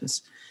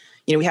decisions.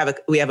 We have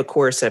a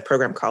course, a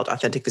program called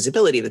Authentic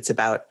Visibility that's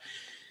about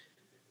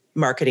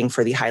marketing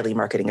for the highly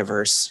marketing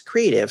averse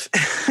creative.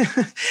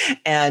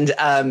 And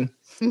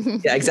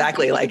yeah,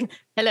 exactly. Like,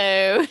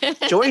 hello,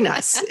 join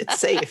us. It's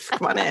safe.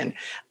 Come on in.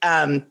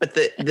 But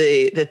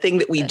the thing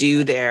that we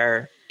do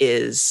there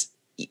is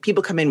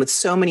people come in with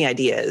so many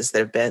ideas that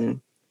have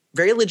been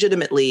very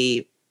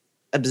legitimately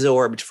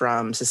absorbed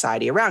from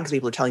society around, because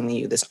people are telling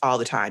you this all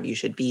the time. You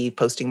should be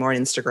posting more on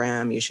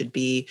Instagram. You should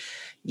be,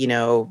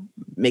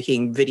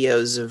 making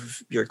videos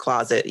of your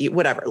closet,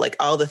 whatever, like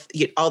all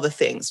the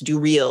things, do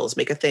reels,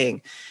 make a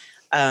thing.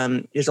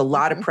 There's a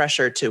lot of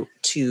pressure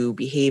to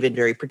behave in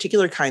very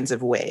particular kinds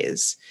of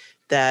ways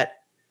that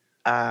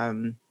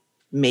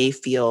may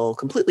feel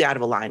completely out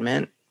of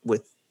alignment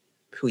with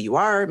who you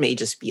are, may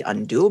just be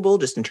undoable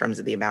just in terms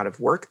of the amount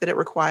of work that it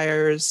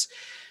requires.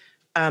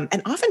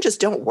 And often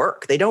just don't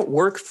work. They don't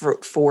work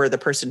for the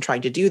person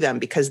trying to do them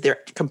because they're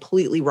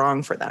completely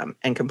wrong for them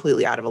and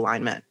completely out of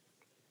alignment.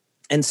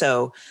 And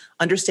so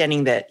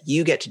understanding that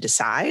you get to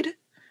decide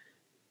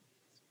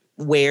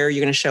where you're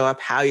going to show up,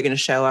 how you're going to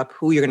show up,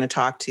 who you're going to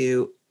talk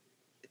to.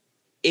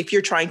 If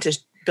you're trying to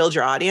build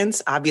your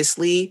audience,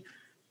 obviously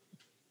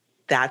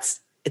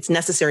it's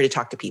necessary to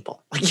talk to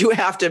people. Like, you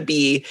have to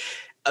be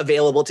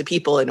available to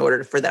people in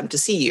order for them to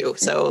see you.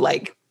 So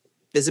like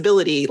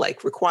visibility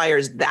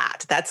requires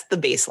that. That's the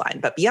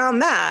baseline. But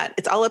beyond that,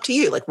 it's all up to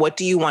you. Like, what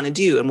do you want to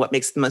do and what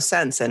makes the most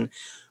sense? And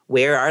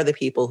where are the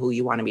people who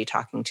you want to be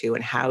talking to?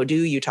 And how do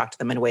you talk to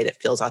them in a way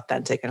that feels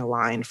authentic and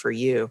aligned for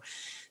you,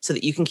 so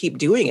that you can keep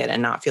doing it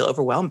and not feel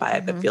overwhelmed by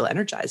it, but feel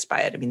energized by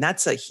it? I mean,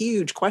 that's a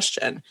huge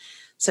question.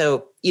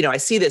 So, I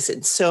see this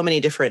in so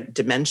many different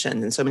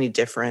dimensions and so many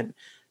different,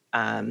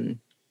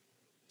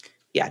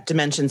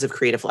 dimensions of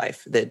creative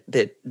life that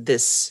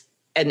this,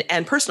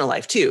 and personal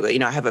life too.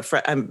 I have a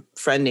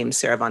friend named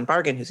Sarah Von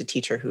Bargen, who's a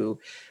teacher who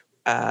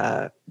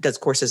does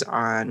courses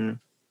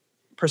on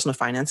personal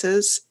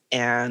finances,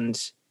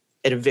 and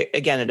at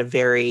a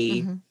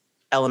very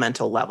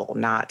elemental level,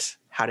 not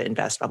how to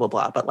invest, blah, blah,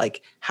 blah, but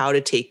like how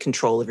to take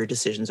control of your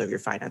decisions of your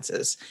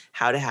finances,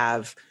 how to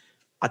have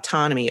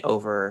autonomy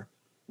over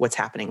what's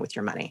happening with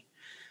your money.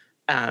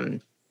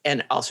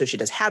 And also she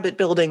does habit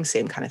building,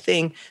 same kind of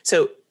thing.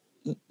 So,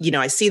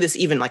 I see this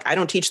even like, I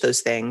don't teach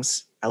those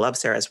things. I love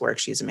Sarah's work.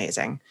 She's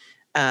amazing.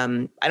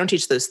 I don't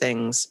teach those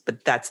things,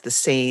 but that's the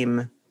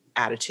same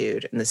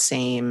attitude and the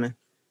same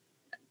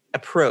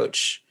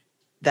approach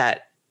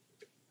that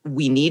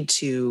we need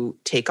to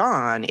take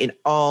on in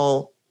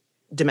all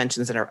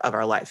dimensions of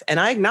our life. And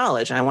I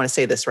acknowledge, and I want to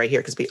say this right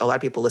here, because a lot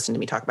of people listen to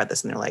me talk about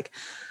this and they're like,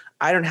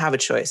 I don't have a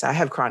choice. I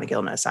have chronic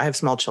illness. I have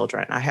small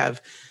children. I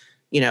have,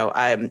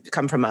 I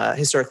come from a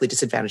historically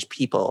disadvantaged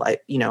people.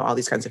 All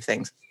these kinds of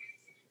things.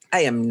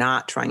 I am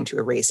not trying to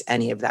erase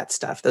any of that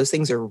stuff. Those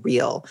things are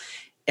real.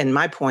 And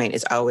my point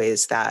is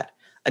always that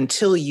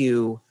until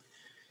you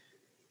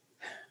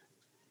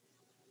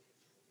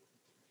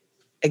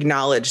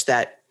acknowledge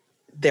that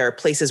there are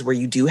places where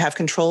you do have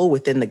control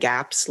within the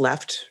gaps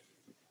left,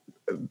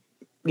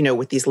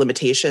 with these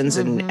limitations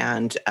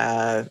and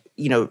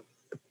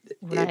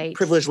right.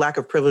 privilege, lack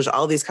of privilege,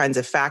 all these kinds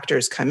of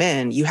factors come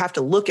in. You have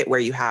to look at where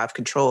you have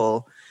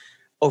control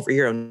over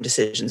your own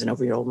decisions and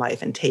over your own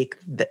life and take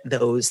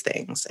those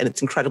things. And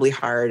it's incredibly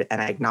hard.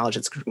 And I acknowledge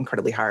it's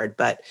incredibly hard,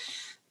 but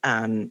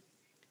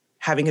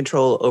having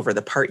control over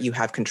the part you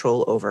have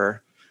control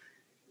over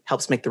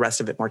helps make the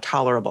rest of it more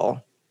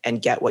tolerable and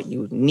get what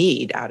you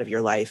need out of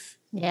your life,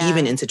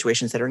 even in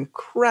situations that are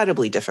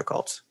incredibly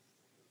difficult.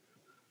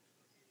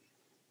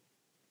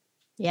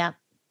 Yeah,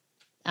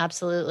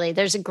 absolutely.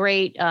 There's a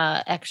great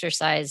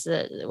exercise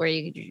where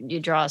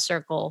you draw a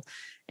circle,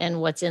 and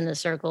what's in the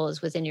circle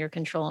is within your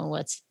control, and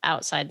what's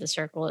outside the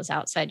circle is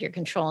outside your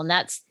control. And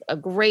that's a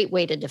great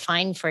way to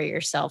define for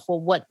yourself, well,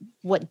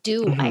 what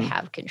do I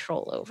have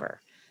control over?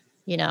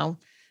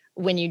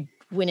 When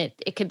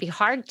it could be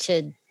hard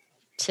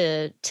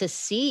to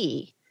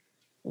see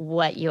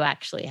what you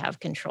actually have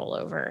control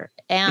over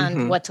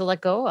and what to let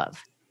go of.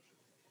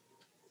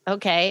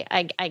 Okay,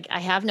 I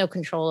have no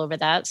control over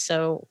that,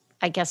 so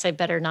I guess I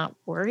better not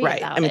worry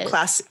about it.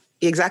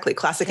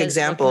 Classic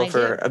example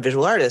for a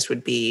visual artist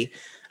would be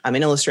I'm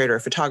an illustrator,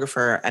 a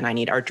photographer, and I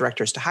need art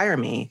directors to hire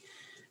me.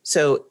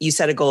 So you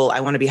set a goal,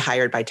 I want to be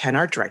hired by 10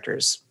 art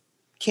directors.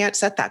 Can't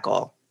set that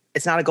goal.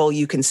 It's not a goal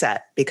you can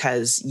set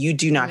because you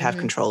do not have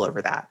control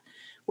over that.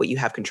 What you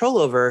have control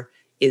over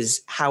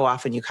is how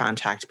often you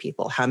contact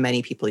people, how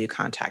many people you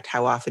contact,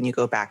 how often you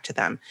go back to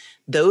them.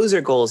 Those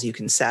are goals you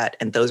can set,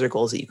 and those are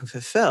goals that you can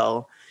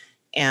fulfill.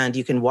 And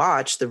you can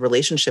watch the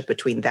relationship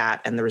between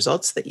that and the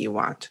results that you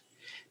want.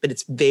 But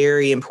it's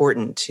very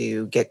important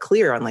to get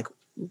clear on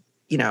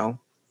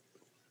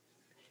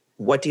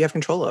what do you have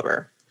control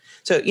over?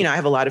 So, I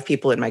have a lot of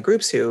people in my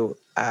groups who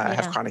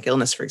have chronic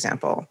illness, for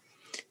example,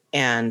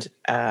 and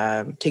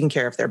taking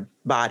care of their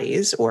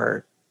bodies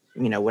or,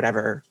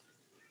 whatever.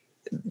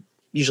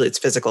 Usually it's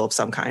physical of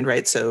some kind,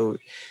 right? So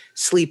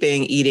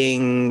sleeping,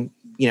 eating,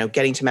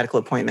 getting to medical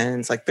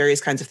appointments, like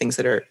various kinds of things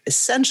that are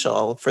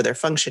essential for their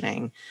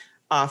functioning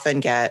often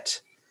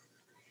get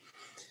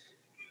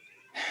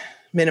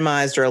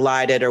minimized or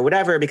elided or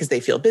whatever because they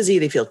feel busy,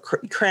 they feel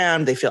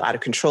crammed, they feel out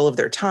of control of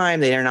their time.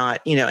 They are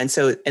not,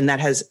 and that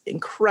has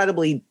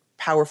incredibly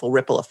powerful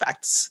ripple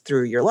effects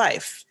through your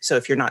life. So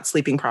if you're not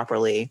sleeping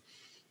properly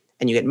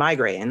and you get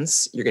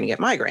migraines, you're going to get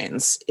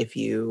migraines.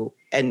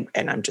 And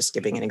I'm just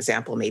giving an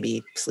example,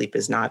 maybe sleep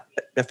is not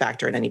a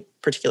factor in any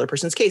particular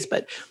person's case,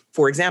 but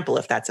for example,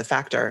 if that's a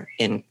factor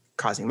in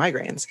causing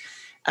migraines.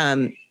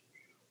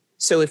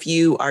 So if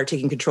you are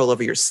taking control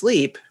over your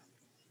sleep,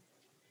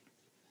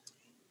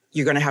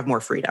 you're going to have more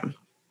freedom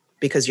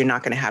because you're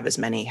not going to have as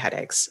many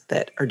headaches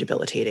that are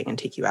debilitating and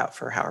take you out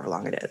for however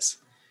long it is.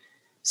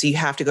 So you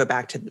have to go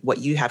back to what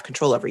you have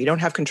control over. You don't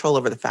have control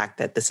over the fact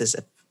that this is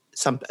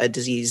a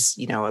disease,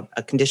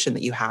 a condition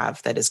that you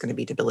have that is going to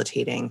be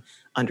debilitating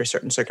under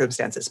certain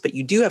circumstances. But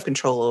you do have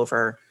control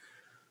over,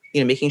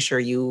 making sure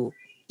you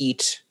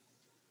eat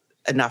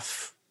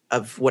enough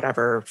of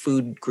whatever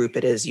food group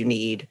it is you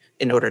need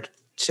in order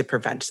to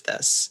prevent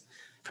this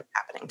from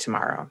happening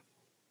tomorrow.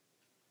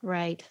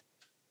 Right.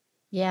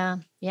 Yeah.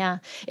 Yeah.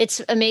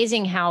 It's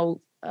amazing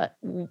how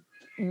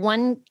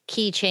one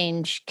key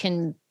change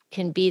can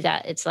be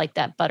that it's like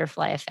that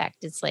butterfly effect.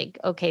 It's like,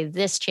 okay,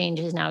 this change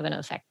is now going to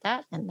affect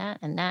that and that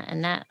and that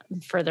and that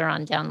further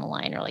on down the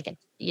line, or like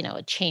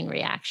a chain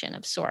reaction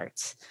of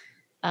sorts.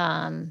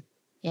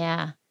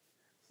 Yeah.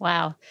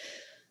 Wow.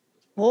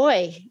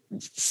 Boy.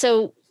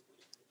 So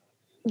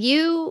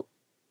you've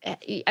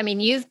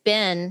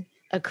been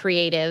a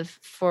creative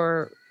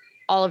for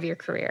all of your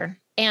career,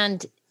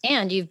 and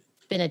you've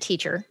been a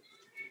teacher.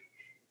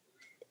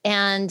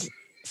 And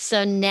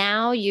so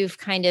now you've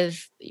kind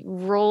of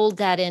rolled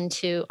that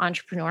into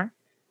entrepreneur,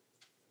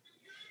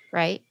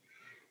 right?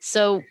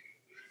 So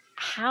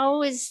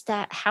how is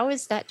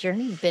that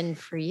journey been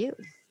for you?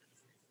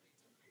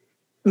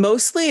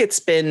 Mostly it's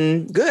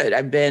been good.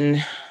 I've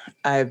been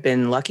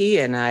lucky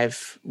and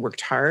I've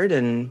worked hard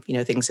and,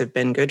 things have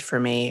been good for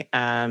me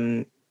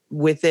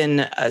within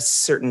a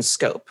certain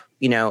scope.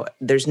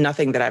 There's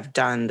nothing that I've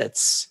done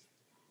that's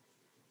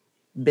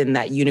been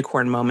that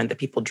unicorn moment that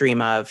people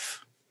dream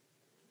of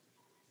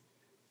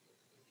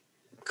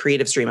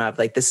creatives dream of,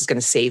 like, this is going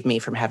to save me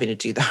from having to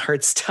do the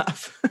hard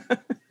stuff.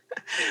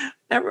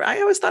 Never. I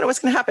always thought it was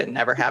going to happen.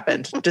 Never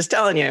happened. Just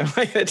telling you.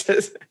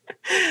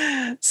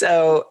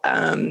 So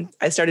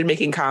I started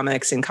making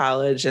comics in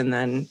college, and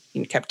then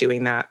kept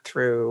doing that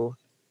through.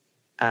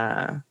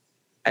 I'm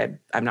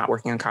not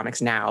working on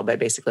comics now, but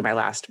basically my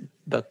last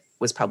book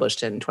was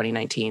published in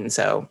 2019.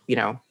 So,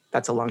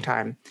 that's a long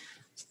time,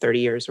 30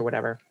 years or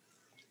whatever.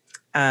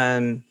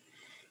 And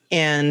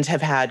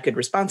have had good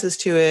responses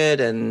to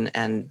it,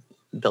 and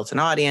built an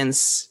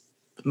audience,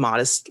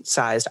 modest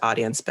sized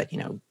audience, but,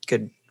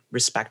 good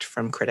respect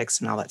from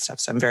critics and all that stuff.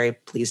 So I'm very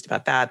pleased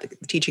about that.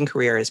 The teaching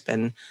career has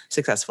been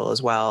successful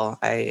as well.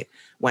 I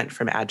went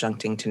from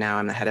adjuncting to now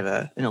I'm the head of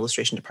an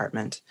illustration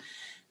department.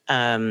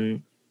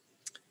 And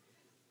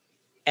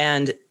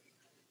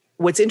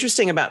what's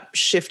interesting about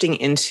shifting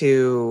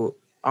into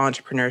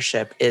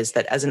entrepreneurship is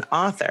that as an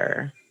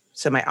author,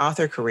 so my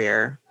author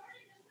career,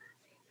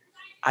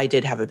 I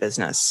did have a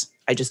business.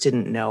 I just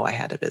didn't know I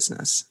had a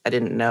business. I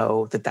didn't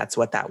know that that's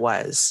what that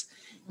was.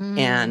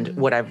 And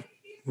what I've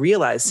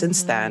realized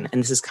since then,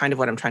 and this is kind of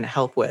what I'm trying to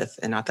help with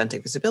in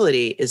Authentic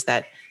Visibility, is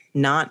that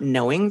not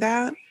knowing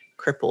that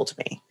crippled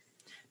me,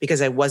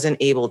 because I wasn't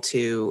able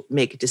to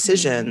make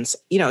decisions.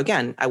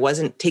 Again, I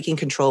wasn't taking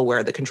control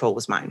where the control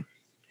was mine.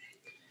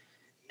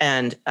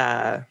 And,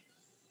 there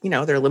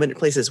are limited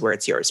places where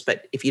it's yours,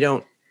 but if you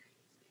don't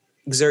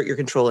exert your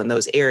control in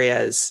those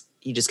areas,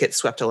 you just get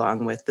swept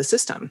along with the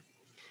system.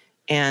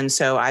 And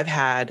so I've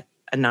had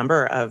a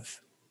number of,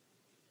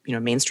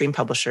 mainstream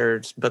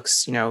publishers,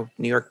 books, New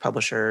York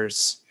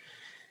publishers,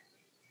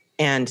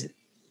 and,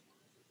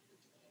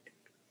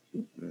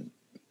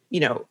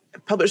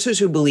 publishers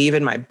who believe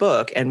in my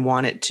book and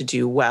want it to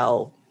do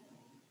well,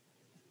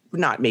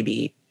 not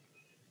maybe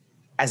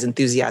as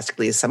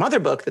enthusiastically as some other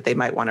book that they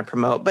might want to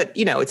promote, but,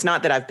 it's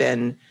not that I've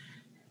been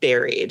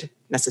buried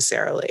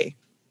necessarily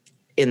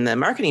in the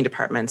marketing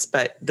departments,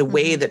 but the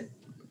way that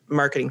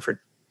marketing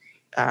for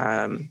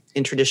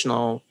in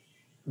traditional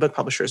book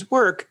publishers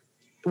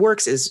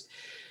works is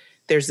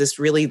there's this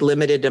really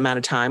limited amount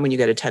of time when you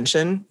get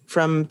attention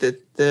from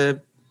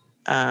the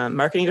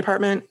marketing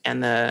department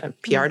and the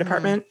PR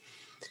department.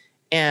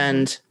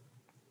 And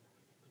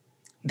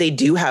they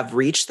do have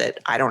reach that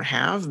I don't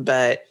have,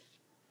 but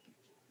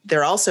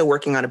they're also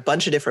working on a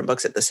bunch of different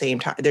books at the same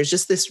time. There's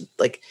just this,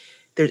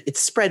 it's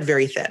spread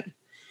very thin.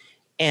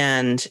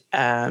 And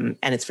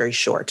it's very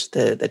short.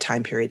 The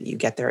time period that you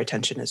get their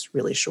attention is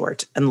really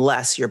short,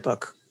 unless your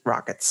book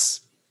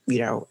rockets,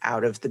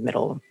 out of the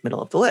middle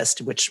of the list,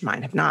 which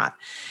mine have not.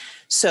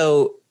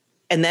 So,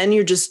 and then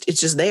it's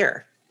just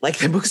there. Like,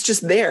 the book's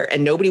just there,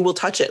 and nobody will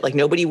touch it. Like,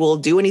 nobody will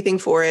do anything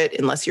for it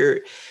unless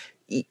you're,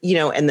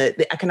 and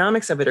the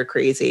economics of it are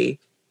crazy.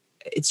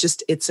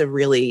 It's a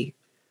really,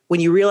 when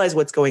you realize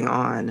what's going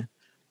on,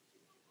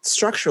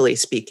 structurally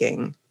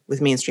speaking, with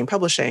mainstream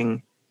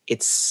publishing,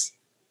 it's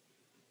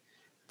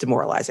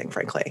demoralizing,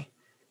 frankly.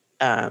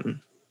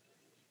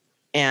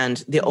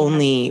 And the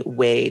only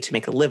way to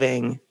make a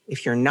living,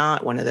 if you're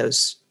not one of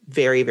those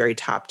very, very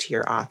top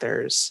tier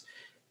authors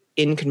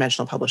in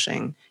conventional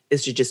publishing,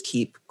 is to just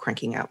keep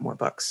cranking out more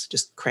books,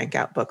 just crank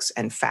out books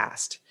and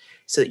fast,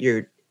 so that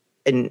you're,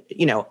 and,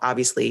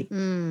 obviously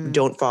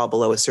don't fall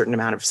below a certain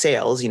amount of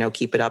sales,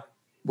 keep it up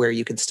where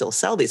you can still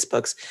sell these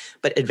books,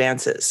 but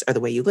advances are the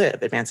way you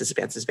live.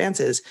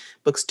 Advances.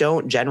 Books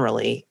don't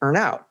generally earn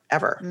out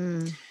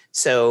ever.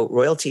 So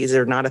royalties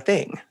are not a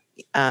thing.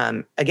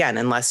 Again,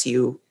 unless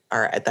you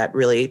are at that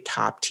really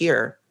top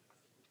tier.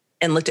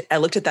 And I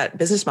looked at that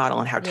business model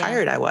and how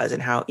tired I was,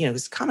 and how,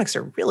 because comics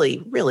are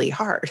really, really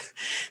hard.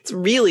 It's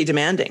really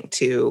demanding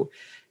to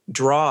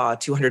draw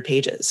 200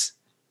 pages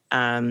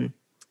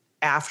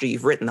after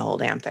you've written the whole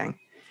damn thing.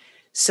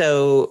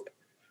 So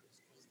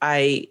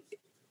I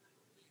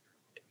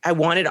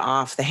wanted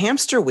off the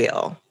hamster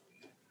wheel,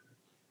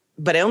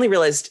 but I only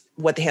realized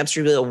what the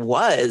hamster wheel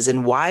was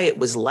and why it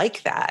was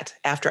like that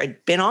after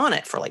I'd been on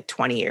it for like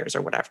 20 years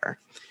or whatever.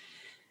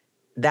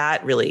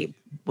 That really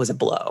was a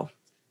blow.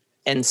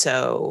 And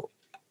so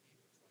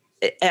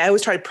I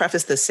always try to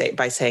preface this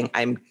by saying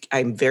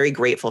I'm very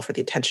grateful for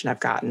the attention I've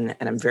gotten,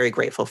 and I'm very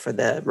grateful for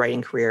the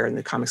writing career and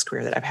the comics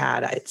career that I've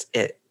had.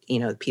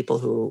 People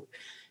who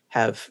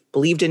have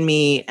believed in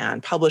me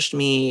and published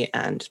me,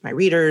 and my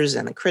readers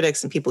and the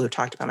critics and people who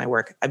talked about my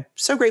work. I'm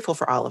so grateful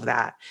for all of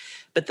that.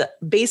 But the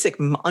basic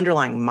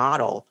underlying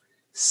model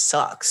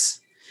sucks.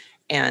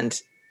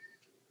 And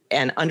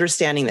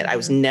understanding that I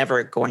was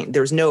never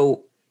there was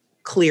no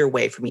clear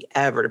way for me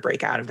ever to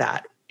break out of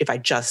that if I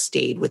just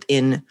stayed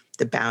within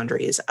the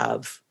boundaries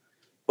of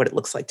what it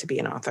looks like to be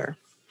an author,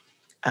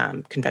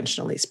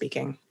 conventionally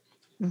speaking.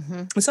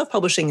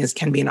 Self-publishing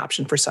can be an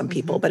option for some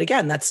people, but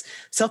again, that's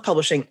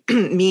self-publishing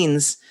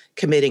means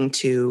committing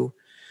to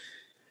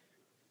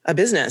a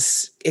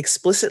business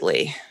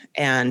explicitly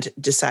and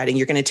deciding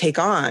you're going to take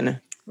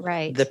on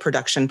the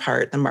production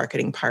part, the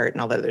marketing part,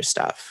 and all that other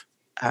stuff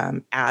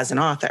as an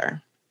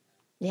author.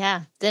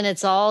 Yeah. Then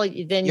it's all,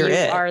 then you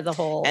are the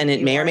whole. And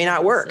it may or may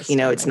not work. System.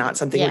 It's not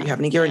something where you have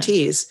any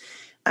guarantees.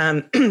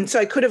 So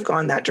I could have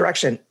gone that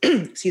direction.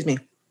 Excuse me.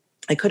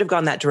 I could have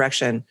gone that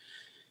direction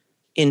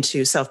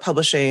into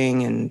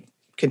self-publishing and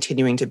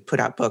continuing to put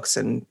out books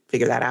and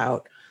figure that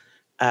out.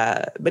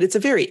 But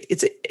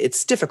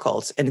it's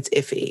difficult and it's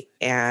iffy.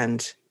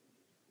 And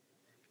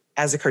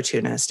as a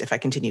cartoonist, if I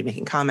continued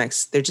making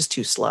comics, they're just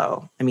too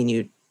slow. I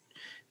mean,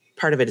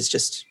 part of it is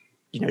just,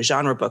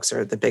 genre books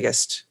are the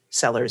biggest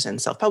sellers in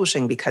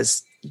self-publishing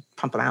because you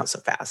pump them out so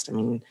fast. I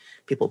mean,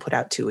 people put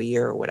out 2 a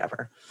year or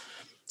whatever.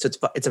 So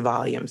it's a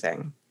volume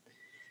thing.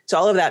 So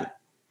all of that,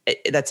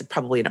 that's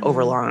probably an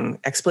overlong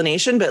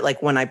explanation, but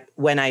like when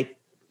I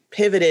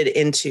pivoted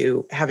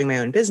into having my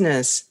own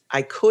business,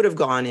 I could have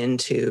gone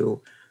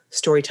into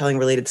storytelling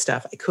related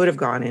stuff. I could have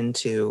gone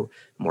into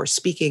more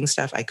speaking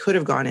stuff. I could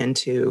have gone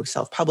into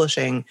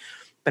self-publishing,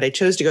 but I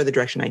chose to go the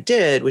direction I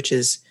did, which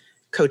is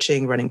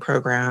coaching, running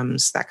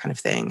programs, that kind of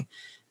thing.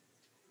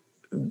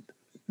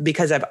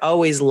 Because I've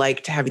always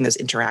liked having those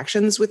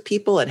interactions with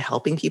people and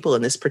helping people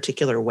in this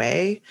particular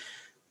way.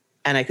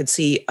 And I could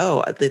see,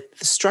 the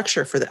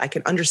structure for that. I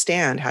can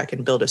understand how I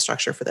can build a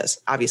structure for this.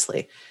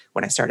 Obviously,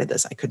 when I started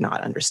this, I could not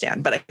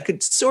understand, but I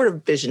could sort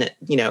of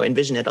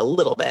envision it a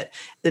little bit.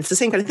 It's the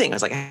same kind of thing. I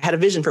was like, I had a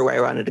vision for where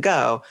I wanted to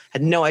go,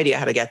 had no idea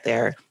how to get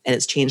there. And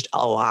it's changed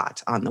a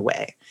lot on the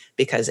way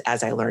because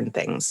as I learn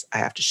things, I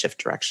have to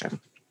shift direction.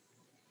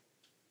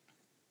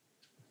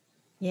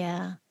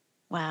 Yeah.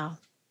 Wow.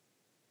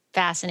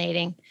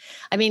 Fascinating.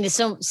 I mean,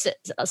 so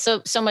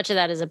much of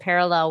that is a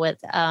parallel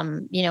with,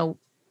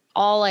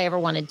 all I ever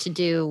wanted to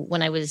do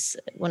when I was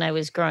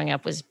growing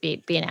up was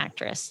be an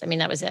actress. I mean,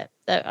 that was it.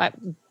 I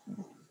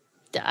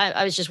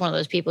was just one of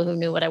those people who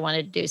knew what I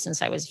wanted to do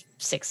since I was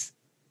 6.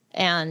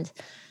 And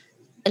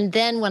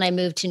then when I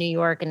moved to New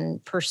York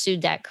and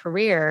pursued that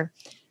career,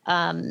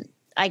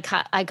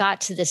 I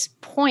got to this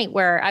point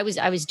where I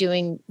was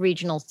doing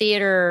regional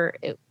theater.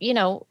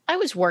 I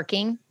was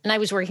working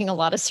a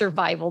lot of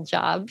survival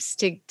jobs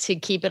to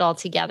keep it all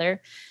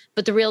together.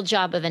 But the real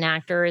job of an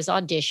actor is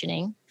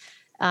auditioning.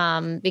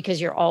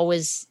 Because you're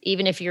always,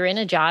 even if you're in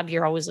a job,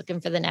 you're always looking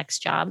for the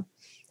next job.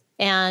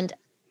 And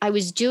I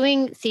was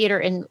doing theater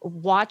and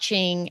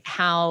watching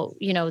how,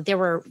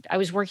 I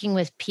was working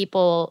with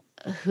people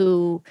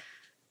who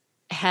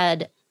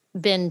had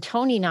been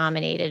Tony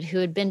nominated, who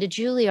had been to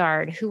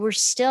Juilliard, who were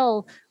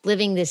still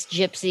living this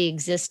gypsy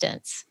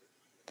existence,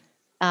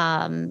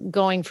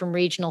 going from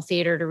regional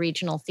theater to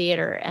regional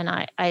theater. And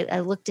I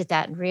looked at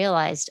that and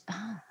realized,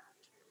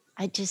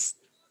 I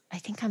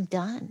think I'm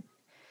done.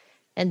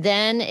 And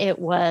then it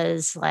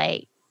was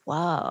like,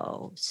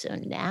 whoa, so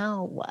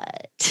now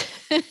what?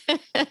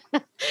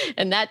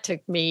 And that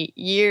took me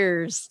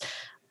years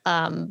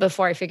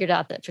before I figured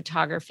out that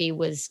photography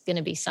was going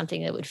to be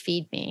something that would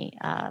feed me,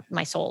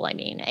 my soul,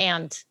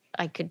 and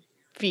I could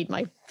feed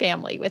my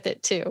family with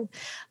it too.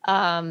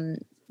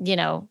 And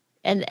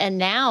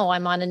now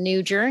I'm on a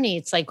new journey.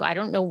 It's like, I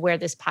don't know where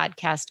this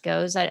podcast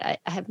goes. I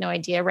have no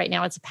idea. Right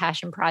now it's a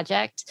passion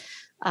project.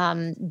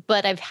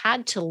 But I've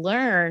had to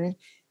learn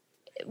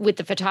with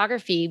the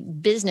photography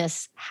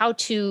business, how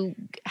to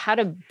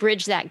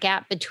bridge that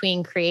gap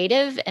between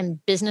creative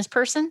and business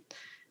person,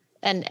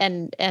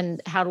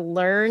 and how to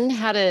learn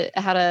how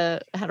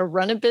to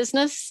run a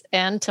business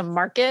and to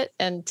market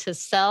and to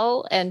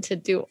sell and to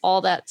do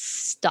all that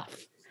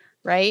stuff.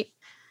 Right.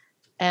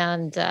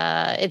 And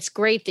it's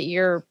great that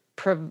you're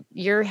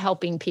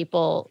helping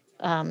people,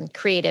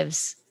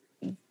 creatives,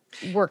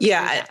 work.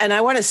 Yeah. And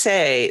I want to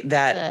say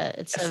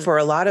that for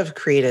a lot of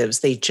creatives,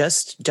 they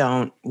just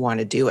don't want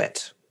to do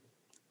it.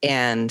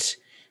 And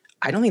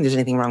I don't think there's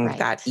anything wrong with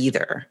that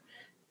either.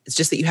 It's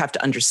just that you have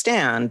to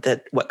understand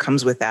that what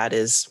comes with that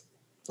is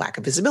lack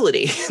of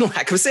visibility,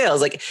 lack of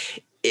sales. Like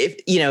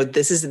if,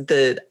 this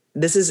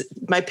is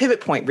my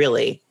pivot point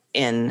really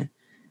in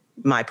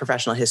my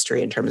professional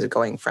history in terms of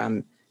going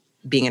from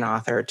being an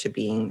author to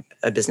being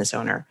a business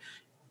owner.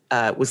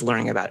 Was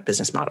learning about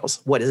business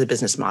models. What is a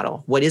business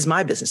model? What is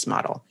my business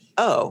model?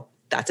 Oh,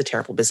 that's a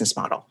terrible business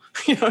model.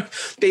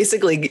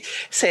 Basically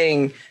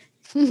saying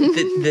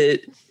that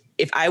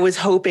if I was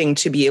hoping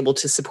to be able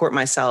to support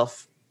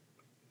myself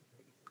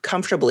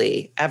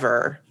comfortably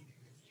ever,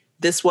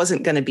 this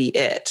wasn't going to be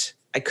it.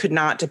 I could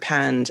not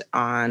depend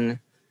on,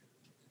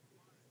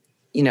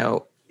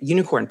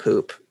 unicorn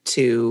poop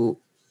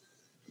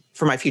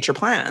for my future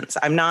plans.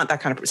 I'm not that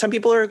kind of. Some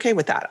people are okay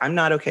with that. I'm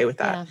not okay with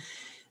that.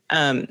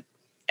 Yeah.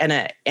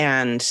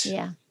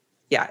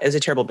 It was a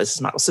terrible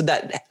business model. So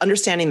that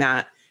understanding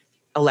that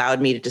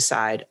allowed me to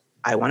decide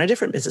I want a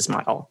different business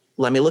model.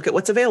 Let me look at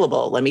what's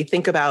available. Let me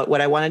think about what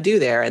I want to do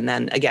there. And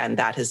then again,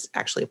 that has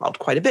actually evolved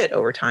quite a bit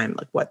over time,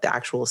 like what the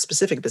actual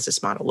specific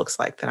business model looks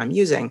like that I'm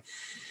using.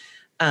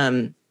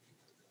 So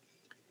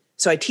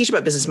I teach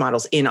about business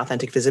models in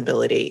Authentic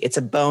Visibility. It's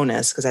a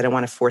bonus because I don't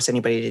want to force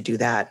anybody to do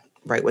that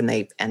right when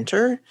they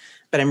enter,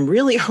 but I'm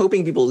really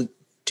hoping people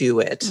do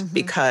it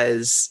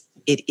because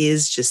it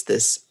is just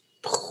this,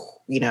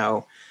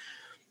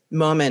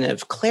 moment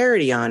of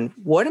clarity on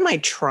what am I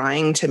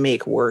trying to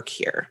make work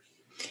here?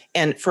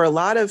 And for a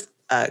lot of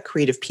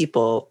creative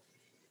people,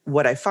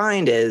 what I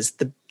find is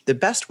the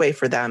best way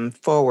for them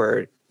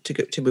to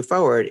move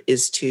forward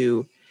is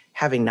to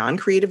have a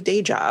non-creative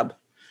day job,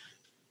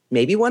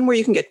 maybe one where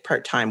you can get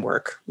part-time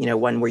work,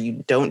 one where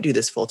you don't do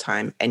this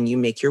full-time and you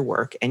make your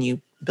work and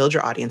you build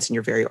your audience in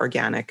your very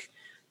organic,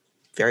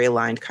 very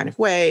aligned kind of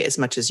way as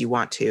much as you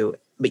want to,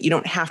 but you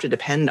don't have to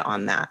depend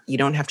on that. You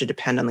don't have to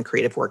depend on the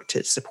creative work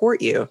to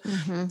support you.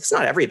 It's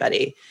not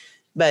everybody,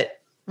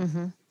 but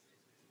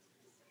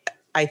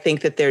I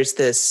think that there's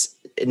this,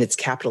 and it's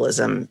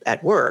capitalism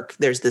at work,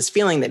 there's this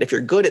feeling that if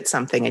you're good at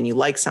something and you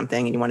like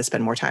something and you want to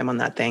spend more time on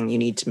that thing, you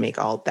need to make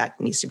all that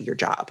needs to be your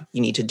job.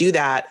 You need to do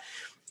that.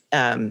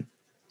 You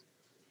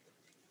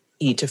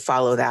need to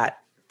follow that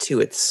to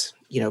its,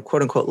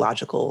 quote unquote,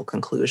 logical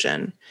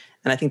conclusion.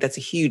 And I think that's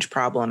a huge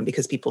problem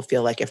because people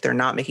feel like if they're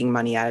not making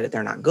money at it,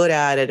 they're not good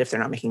at it. If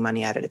they're not making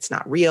money at it, it's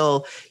not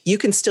real. You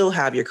can still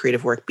have your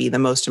creative work be the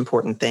most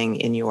important thing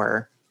in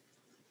your,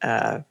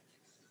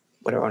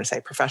 what do I want to say?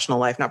 Professional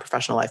life, not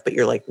professional life, but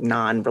your like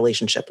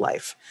non-relationship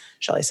life,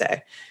 shall I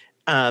say.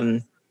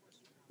 That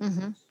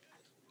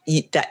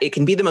it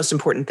can be the most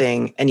important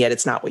thing, and yet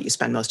it's not what you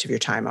spend most of your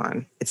time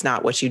on. It's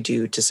not what you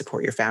do to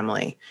support your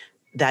family.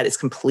 That is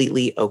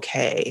completely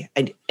okay.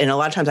 And a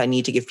lot of times I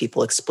need to give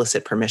people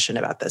explicit permission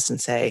about this and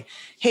say,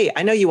 hey,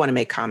 I know you want to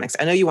make comics.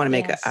 I know you want to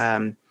make,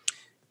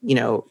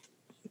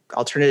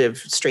 alternative,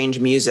 strange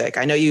music.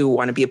 I know you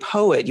want to be a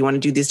poet. You want to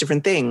do these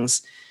different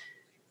things.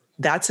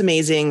 That's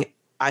amazing.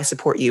 I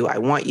support you. I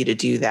want you to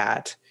do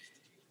that.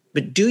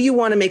 But do you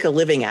want to make a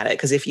living at it?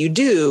 Because if you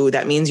do,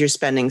 that means you're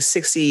spending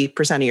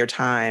 60% of your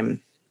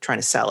time trying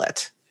to sell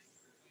it.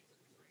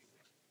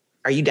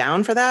 Are you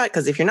down for that?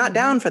 Because if you're not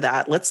down for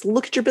that, let's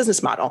look at your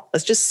business model.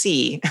 Let's just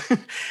see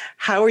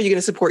how are you going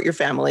to support your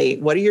family?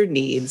 What are your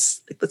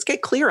needs? Let's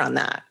get clear on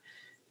that.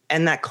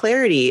 And that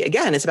clarity,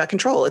 again, it's about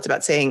control. It's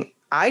about saying,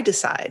 I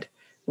decide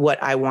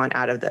what I want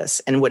out of this.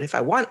 And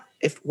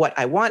if what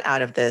I want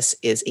out of this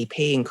is a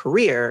paying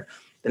career,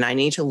 then I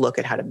need to look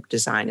at how to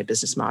design a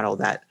business model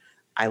that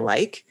I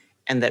like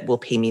and that will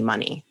pay me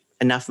money,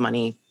 enough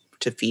money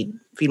to feed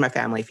my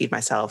family, feed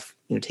myself,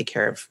 take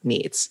care of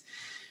needs.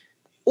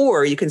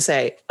 Or you can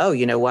say, oh,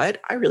 you know what?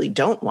 I really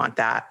don't want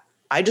that.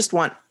 I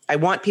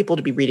want people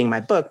to be reading my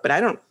book, but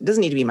it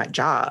doesn't need to be my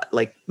job,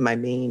 like my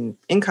main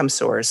income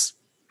source.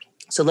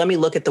 So let me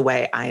look at the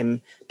way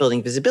I'm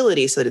building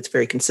visibility so that it's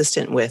very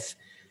consistent with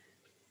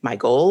my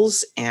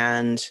goals.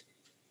 And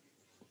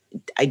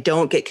I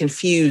don't get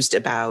confused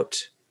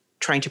about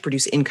trying to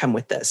produce income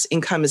with this.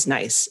 Income is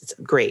nice. It's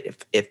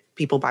great. If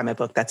people buy my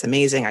book, that's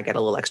amazing. I get a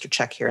little extra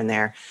check here and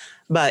there,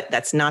 but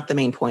that's not the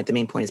main point. The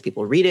main point is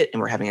people read it and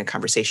we're having a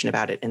conversation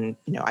about it. And,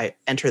 I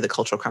enter the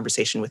cultural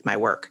conversation with my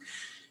work.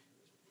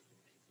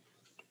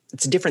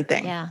 It's a different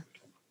thing. Yeah,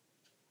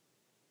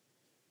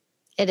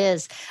 it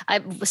is.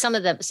 Some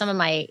of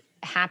my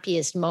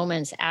happiest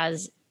moments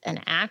as an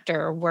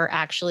actor were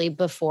actually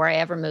before I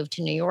ever moved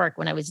to New York,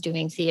 when I was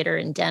doing theater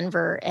in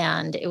Denver,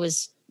 and it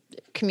was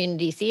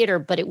community theater,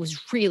 but it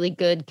was really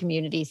good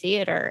community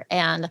theater.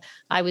 And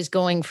I was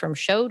going from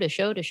show to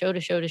show to show to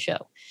show to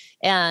show.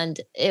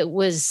 And it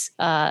was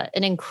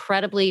an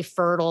incredibly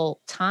fertile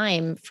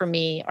time for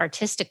me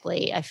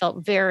artistically. I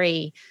felt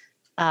very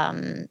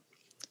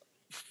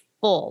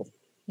full,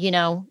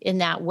 in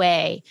that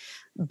way.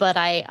 But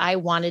I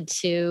wanted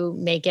to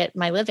make it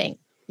my living.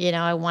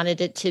 I wanted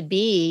it to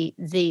be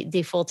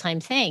the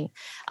full-time thing.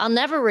 I'll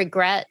never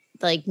regret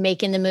like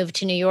making the move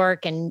to New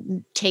York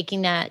and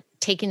taking that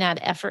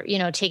effort,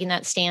 taking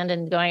that stand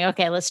and going,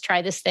 okay, let's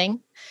try this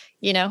thing,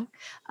 But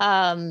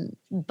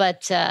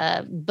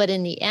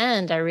in the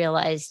end, I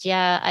realized,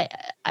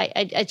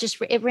 I just,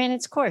 it ran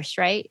its course.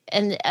 Right.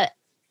 And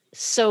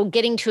so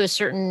getting to a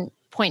certain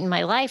point in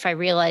my life, I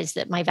realized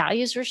that my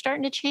values were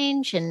starting to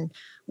change and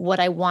what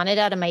I wanted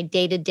out of my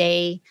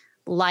day-to-day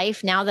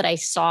life. Now that I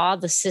saw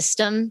the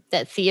system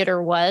that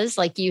theater was,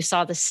 like you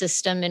saw the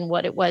system and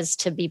what it was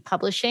to be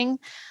publishing,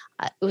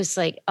 it was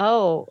like,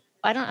 oh,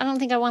 I don't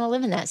think I want to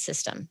live in that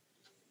system,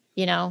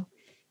 and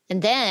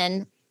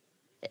then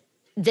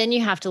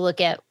you have to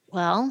look at,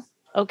 well,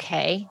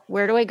 okay,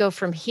 where do I go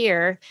from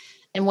here?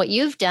 And what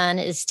you've done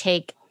is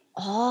take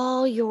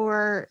all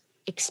your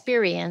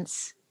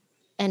experience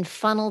and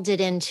funneled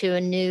it into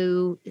a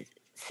new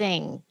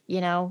thing,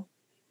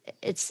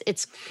 it's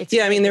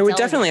yeah. I mean, there was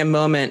definitely a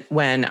moment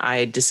when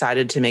I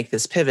decided to make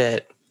this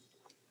pivot,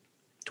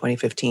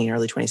 2015,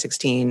 early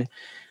 2016,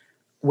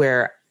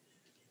 where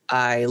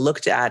I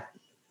looked at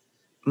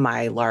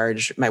my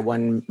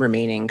one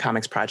remaining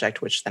comics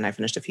project, which then I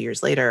finished a few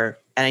years later.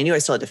 And I knew I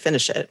still had to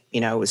finish it.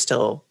 It was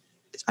still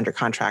under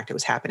contract. It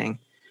was happening.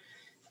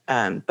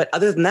 But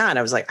other than that,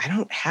 I was like, I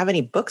don't have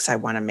any books I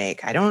want to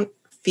make. I don't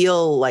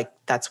feel like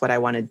that's what I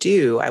want to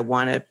do. I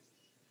want to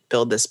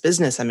build this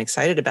business. I'm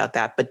excited about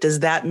that. But does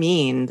that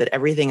mean that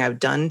everything I've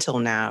done till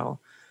now,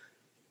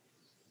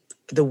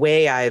 the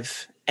way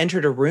I've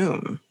entered a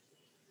room,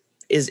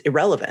 is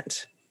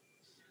irrelevant?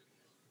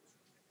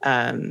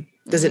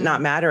 Does it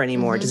not matter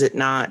anymore? Does it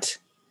not,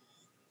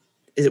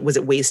 was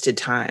it wasted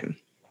time?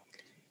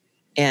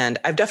 And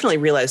I've definitely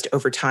realized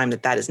over time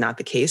that is not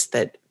the case,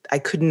 that I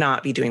could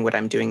not be doing what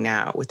I'm doing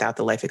now without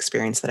the life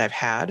experience that I've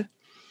had.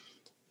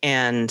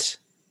 And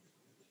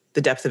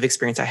the depth of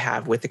experience I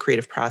have with the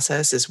creative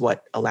process is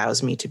what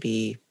allows me to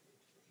be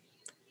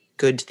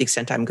good to the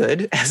extent I'm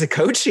good as a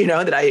coach,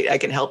 that I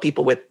can help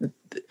people with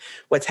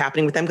what's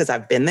happening with them because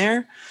I've been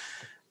there.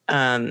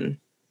 And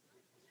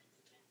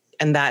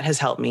that has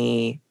helped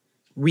me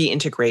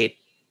reintegrate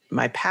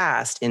my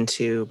past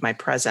into my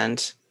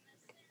present.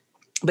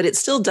 But it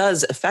still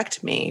does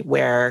affect me,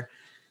 where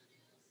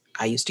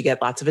I used to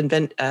get lots of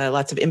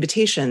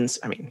invitations.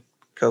 I mean,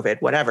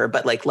 COVID, whatever,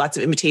 but like lots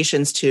of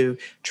invitations to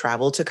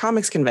travel to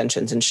comics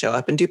conventions and show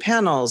up and do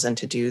panels and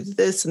to do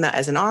this and that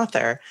as an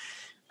author.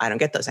 I don't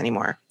get those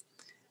anymore.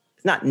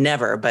 Not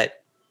never,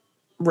 but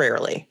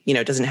rarely,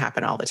 it doesn't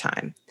happen all the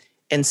time.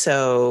 And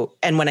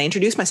when I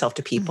introduce myself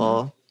to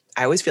people,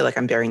 I always feel like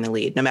I'm bearing the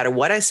lead. No matter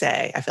what I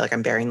say, I feel like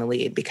I'm bearing the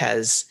lead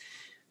because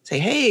say,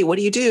 hey, what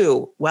do you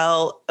do?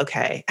 Well,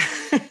 okay.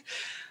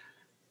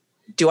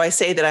 Do I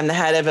say that I'm the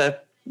head of a,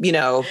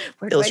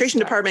 illustration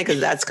department? Because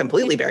that's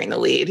completely bearing the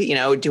lead.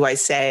 Do I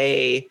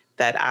say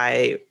that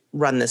I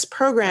run this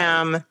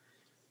program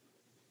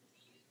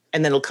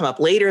and then it'll come up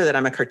later that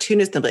I'm a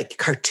cartoonist and they'll be like,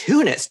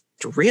 cartoonist?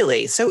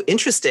 Really? So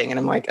interesting. And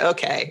I'm like,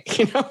 okay,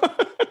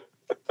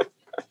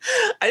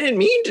 I didn't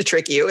mean to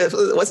trick you. It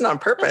wasn't on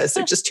purpose.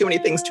 There's just too many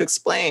things to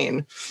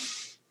explain.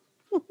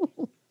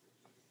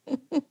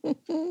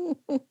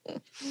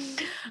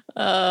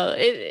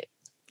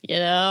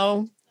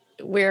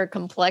 We're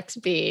complex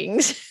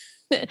beings.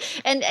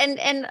 and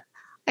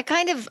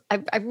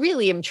I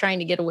really am trying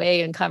to get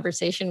away in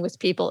conversation with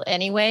people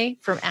anyway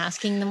from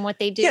asking them what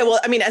they do. Yeah,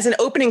 well, I mean, as an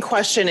opening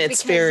question,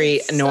 it's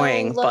very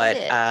annoying,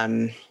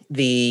 but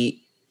the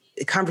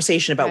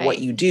conversation about what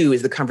you do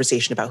is the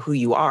conversation about who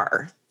you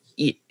are.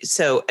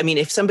 So, I mean,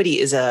 if somebody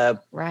is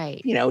a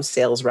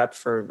sales rep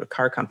for a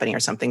car company or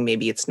something,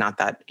 maybe it's not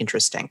that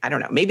interesting. I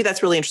don't know. Maybe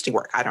that's really interesting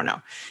work. I don't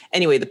know.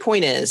 Anyway, the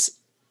point is,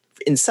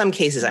 in some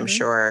cases, I'm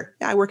sure,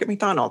 I work at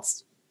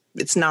McDonald's.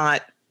 It's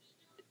not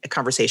a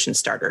conversation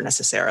starter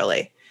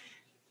necessarily.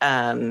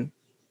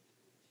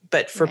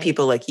 But for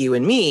people like you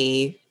and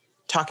me,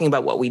 talking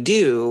about what we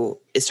do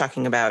is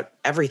talking about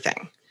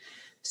everything.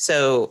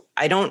 So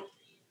I don't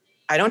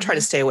try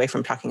to stay away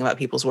from talking about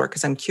people's work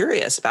because I'm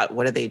curious about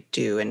what do they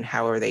do and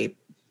how are they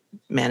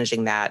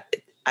managing that.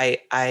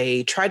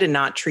 I try to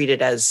not treat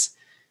it as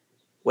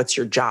what's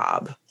your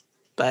job,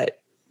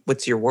 but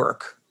what's your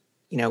work?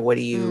 What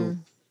are you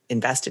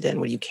invested in?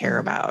 What do you care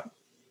about?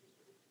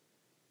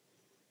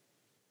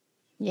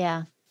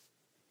 Yeah.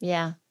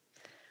 Yeah.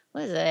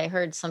 What is it? I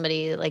heard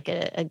somebody like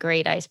a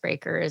great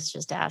icebreaker is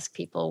just ask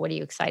people, what are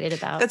you excited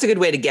about? That's a good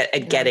way to get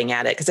at getting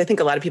at it. Cause I think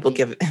a lot of people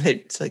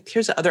it's like,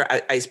 here's other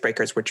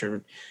icebreakers, which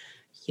are,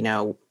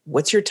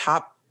 what's your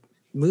top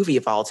movie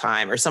of all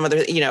time or some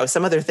other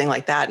thing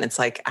like that. And it's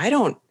like,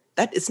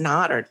 that is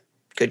not a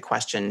good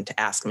question to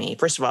ask me.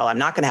 First of all, I'm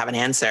not going to have an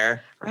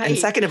answer. Right. And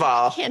second of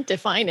all, I can't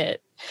define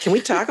it. Can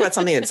we talk about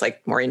something that's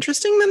like more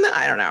interesting than that?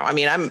 I don't know. I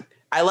mean,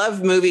 I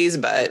love movies,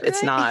 but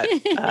it's not,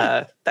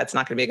 that's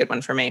not going to be a good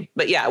one for me.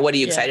 But yeah, what are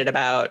you excited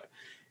about?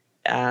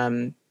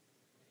 That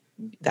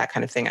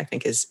kind of thing, I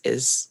think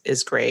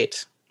is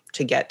great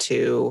to get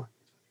to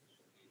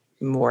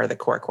more of the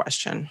core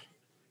question.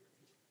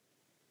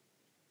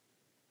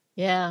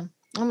 Yeah.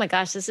 Oh my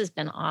gosh, this has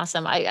been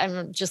awesome.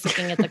 I'm just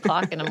looking at the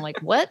clock and I'm like,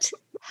 what?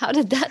 How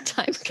did that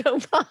time go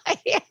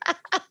by?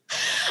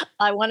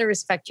 I want to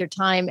respect your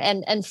time.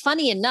 And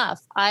funny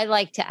enough, I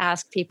like to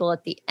ask people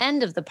at the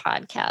end of the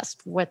podcast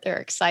what they're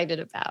excited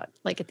about,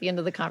 like at the end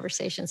of the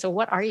conversation. So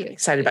what are you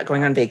excited about?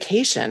 Going on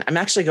vacation. I'm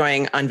actually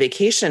going on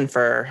vacation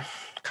for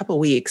a couple of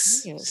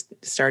weeks,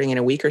 starting in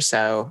a week or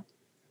so.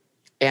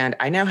 And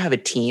I now have a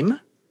team.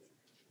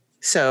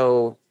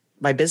 So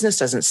my business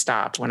doesn't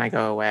stop when I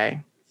go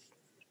away.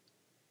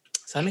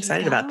 So I'm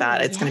excited about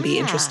that. It's going to be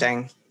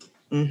interesting.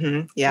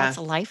 Mm-hmm. Yeah. That's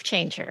a life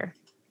changer.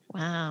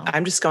 Wow.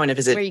 I'm just going to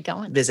visit. Where are you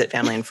going? Visit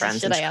family and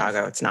friends in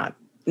Chicago. It's not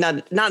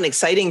an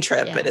exciting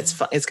trip, but it's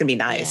fun. It's going to be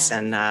nice. Yeah.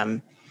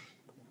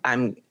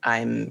 And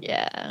I'm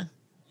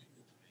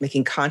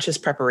making conscious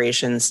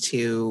preparations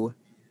to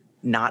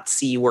not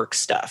see work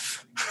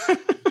stuff.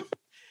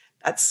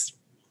 It's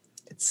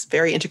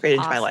very integrated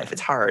into my life. It's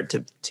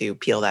hard to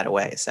peel that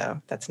away. So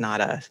that's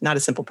not a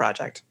simple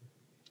project.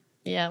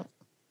 Yeah.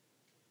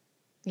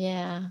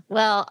 Yeah.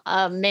 Well,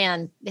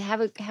 man,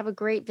 have a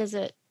great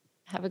visit.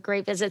 Have a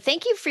great visit.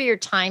 Thank you for your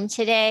time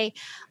today.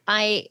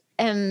 I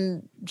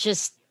am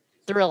just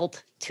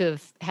thrilled to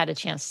have had a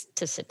chance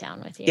to sit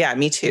down with you. Yeah,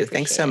 me too.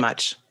 Thanks so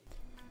much.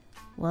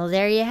 Well,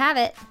 there you have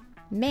it.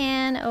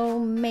 Man, oh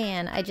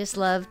man, I just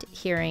loved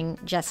hearing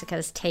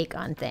Jessica's take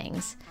on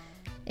things.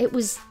 It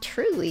was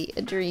truly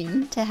a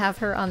dream to have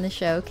her on the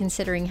show,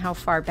 considering how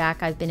far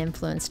back I've been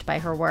influenced by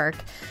her work.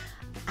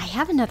 I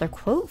have another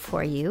quote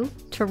for you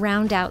to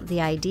round out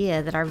the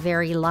idea that our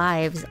very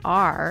lives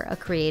are a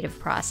creative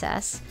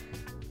process.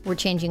 We're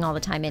changing all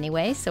the time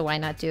anyway, so why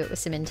not do it with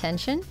some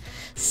intention?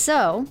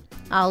 So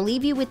I'll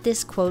leave you with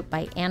this quote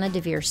by Anna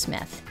Deavere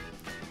Smith.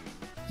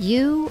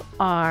 You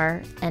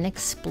are an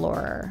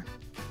explorer.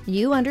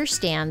 You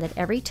understand that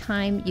every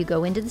time you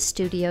go into the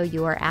studio,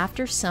 you are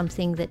after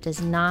something that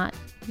does not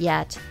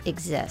yet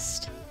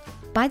exist.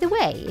 By the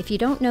way, if you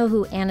don't know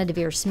who Anna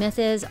Deavere Smith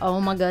is, oh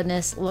my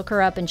goodness, look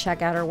her up and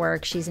check out her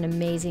work. She's an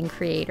amazing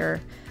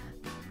creator.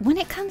 When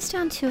it comes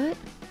down to it,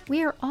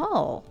 we are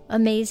all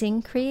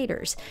amazing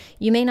creators.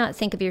 You may not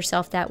think of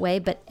yourself that way,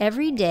 but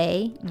every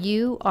day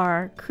you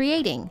are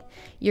creating.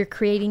 You're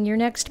creating your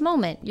next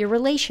moment, your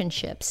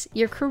relationships,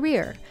 your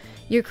career.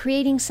 You're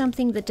creating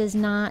something that does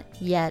not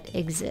yet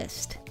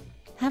exist.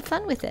 Have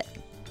fun with it.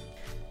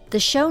 The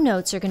show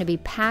notes are going to be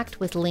packed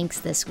with links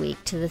this week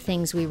to the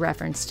things we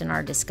referenced in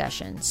our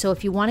discussion. So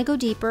if you want to go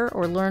deeper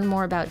or learn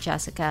more about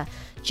Jessica,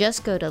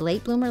 just go to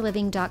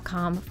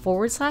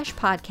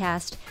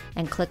latebloomerliving.com/podcast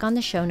and click on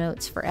the show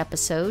notes for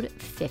episode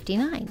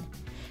 59.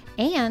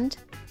 And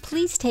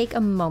please take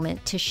a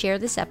moment to share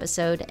this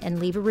episode and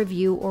leave a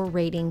review or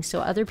rating so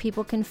other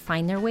people can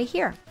find their way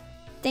here.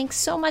 Thanks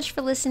so much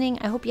for listening.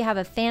 I hope you have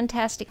a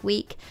fantastic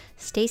week.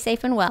 Stay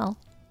safe and well.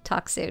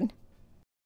 Talk soon.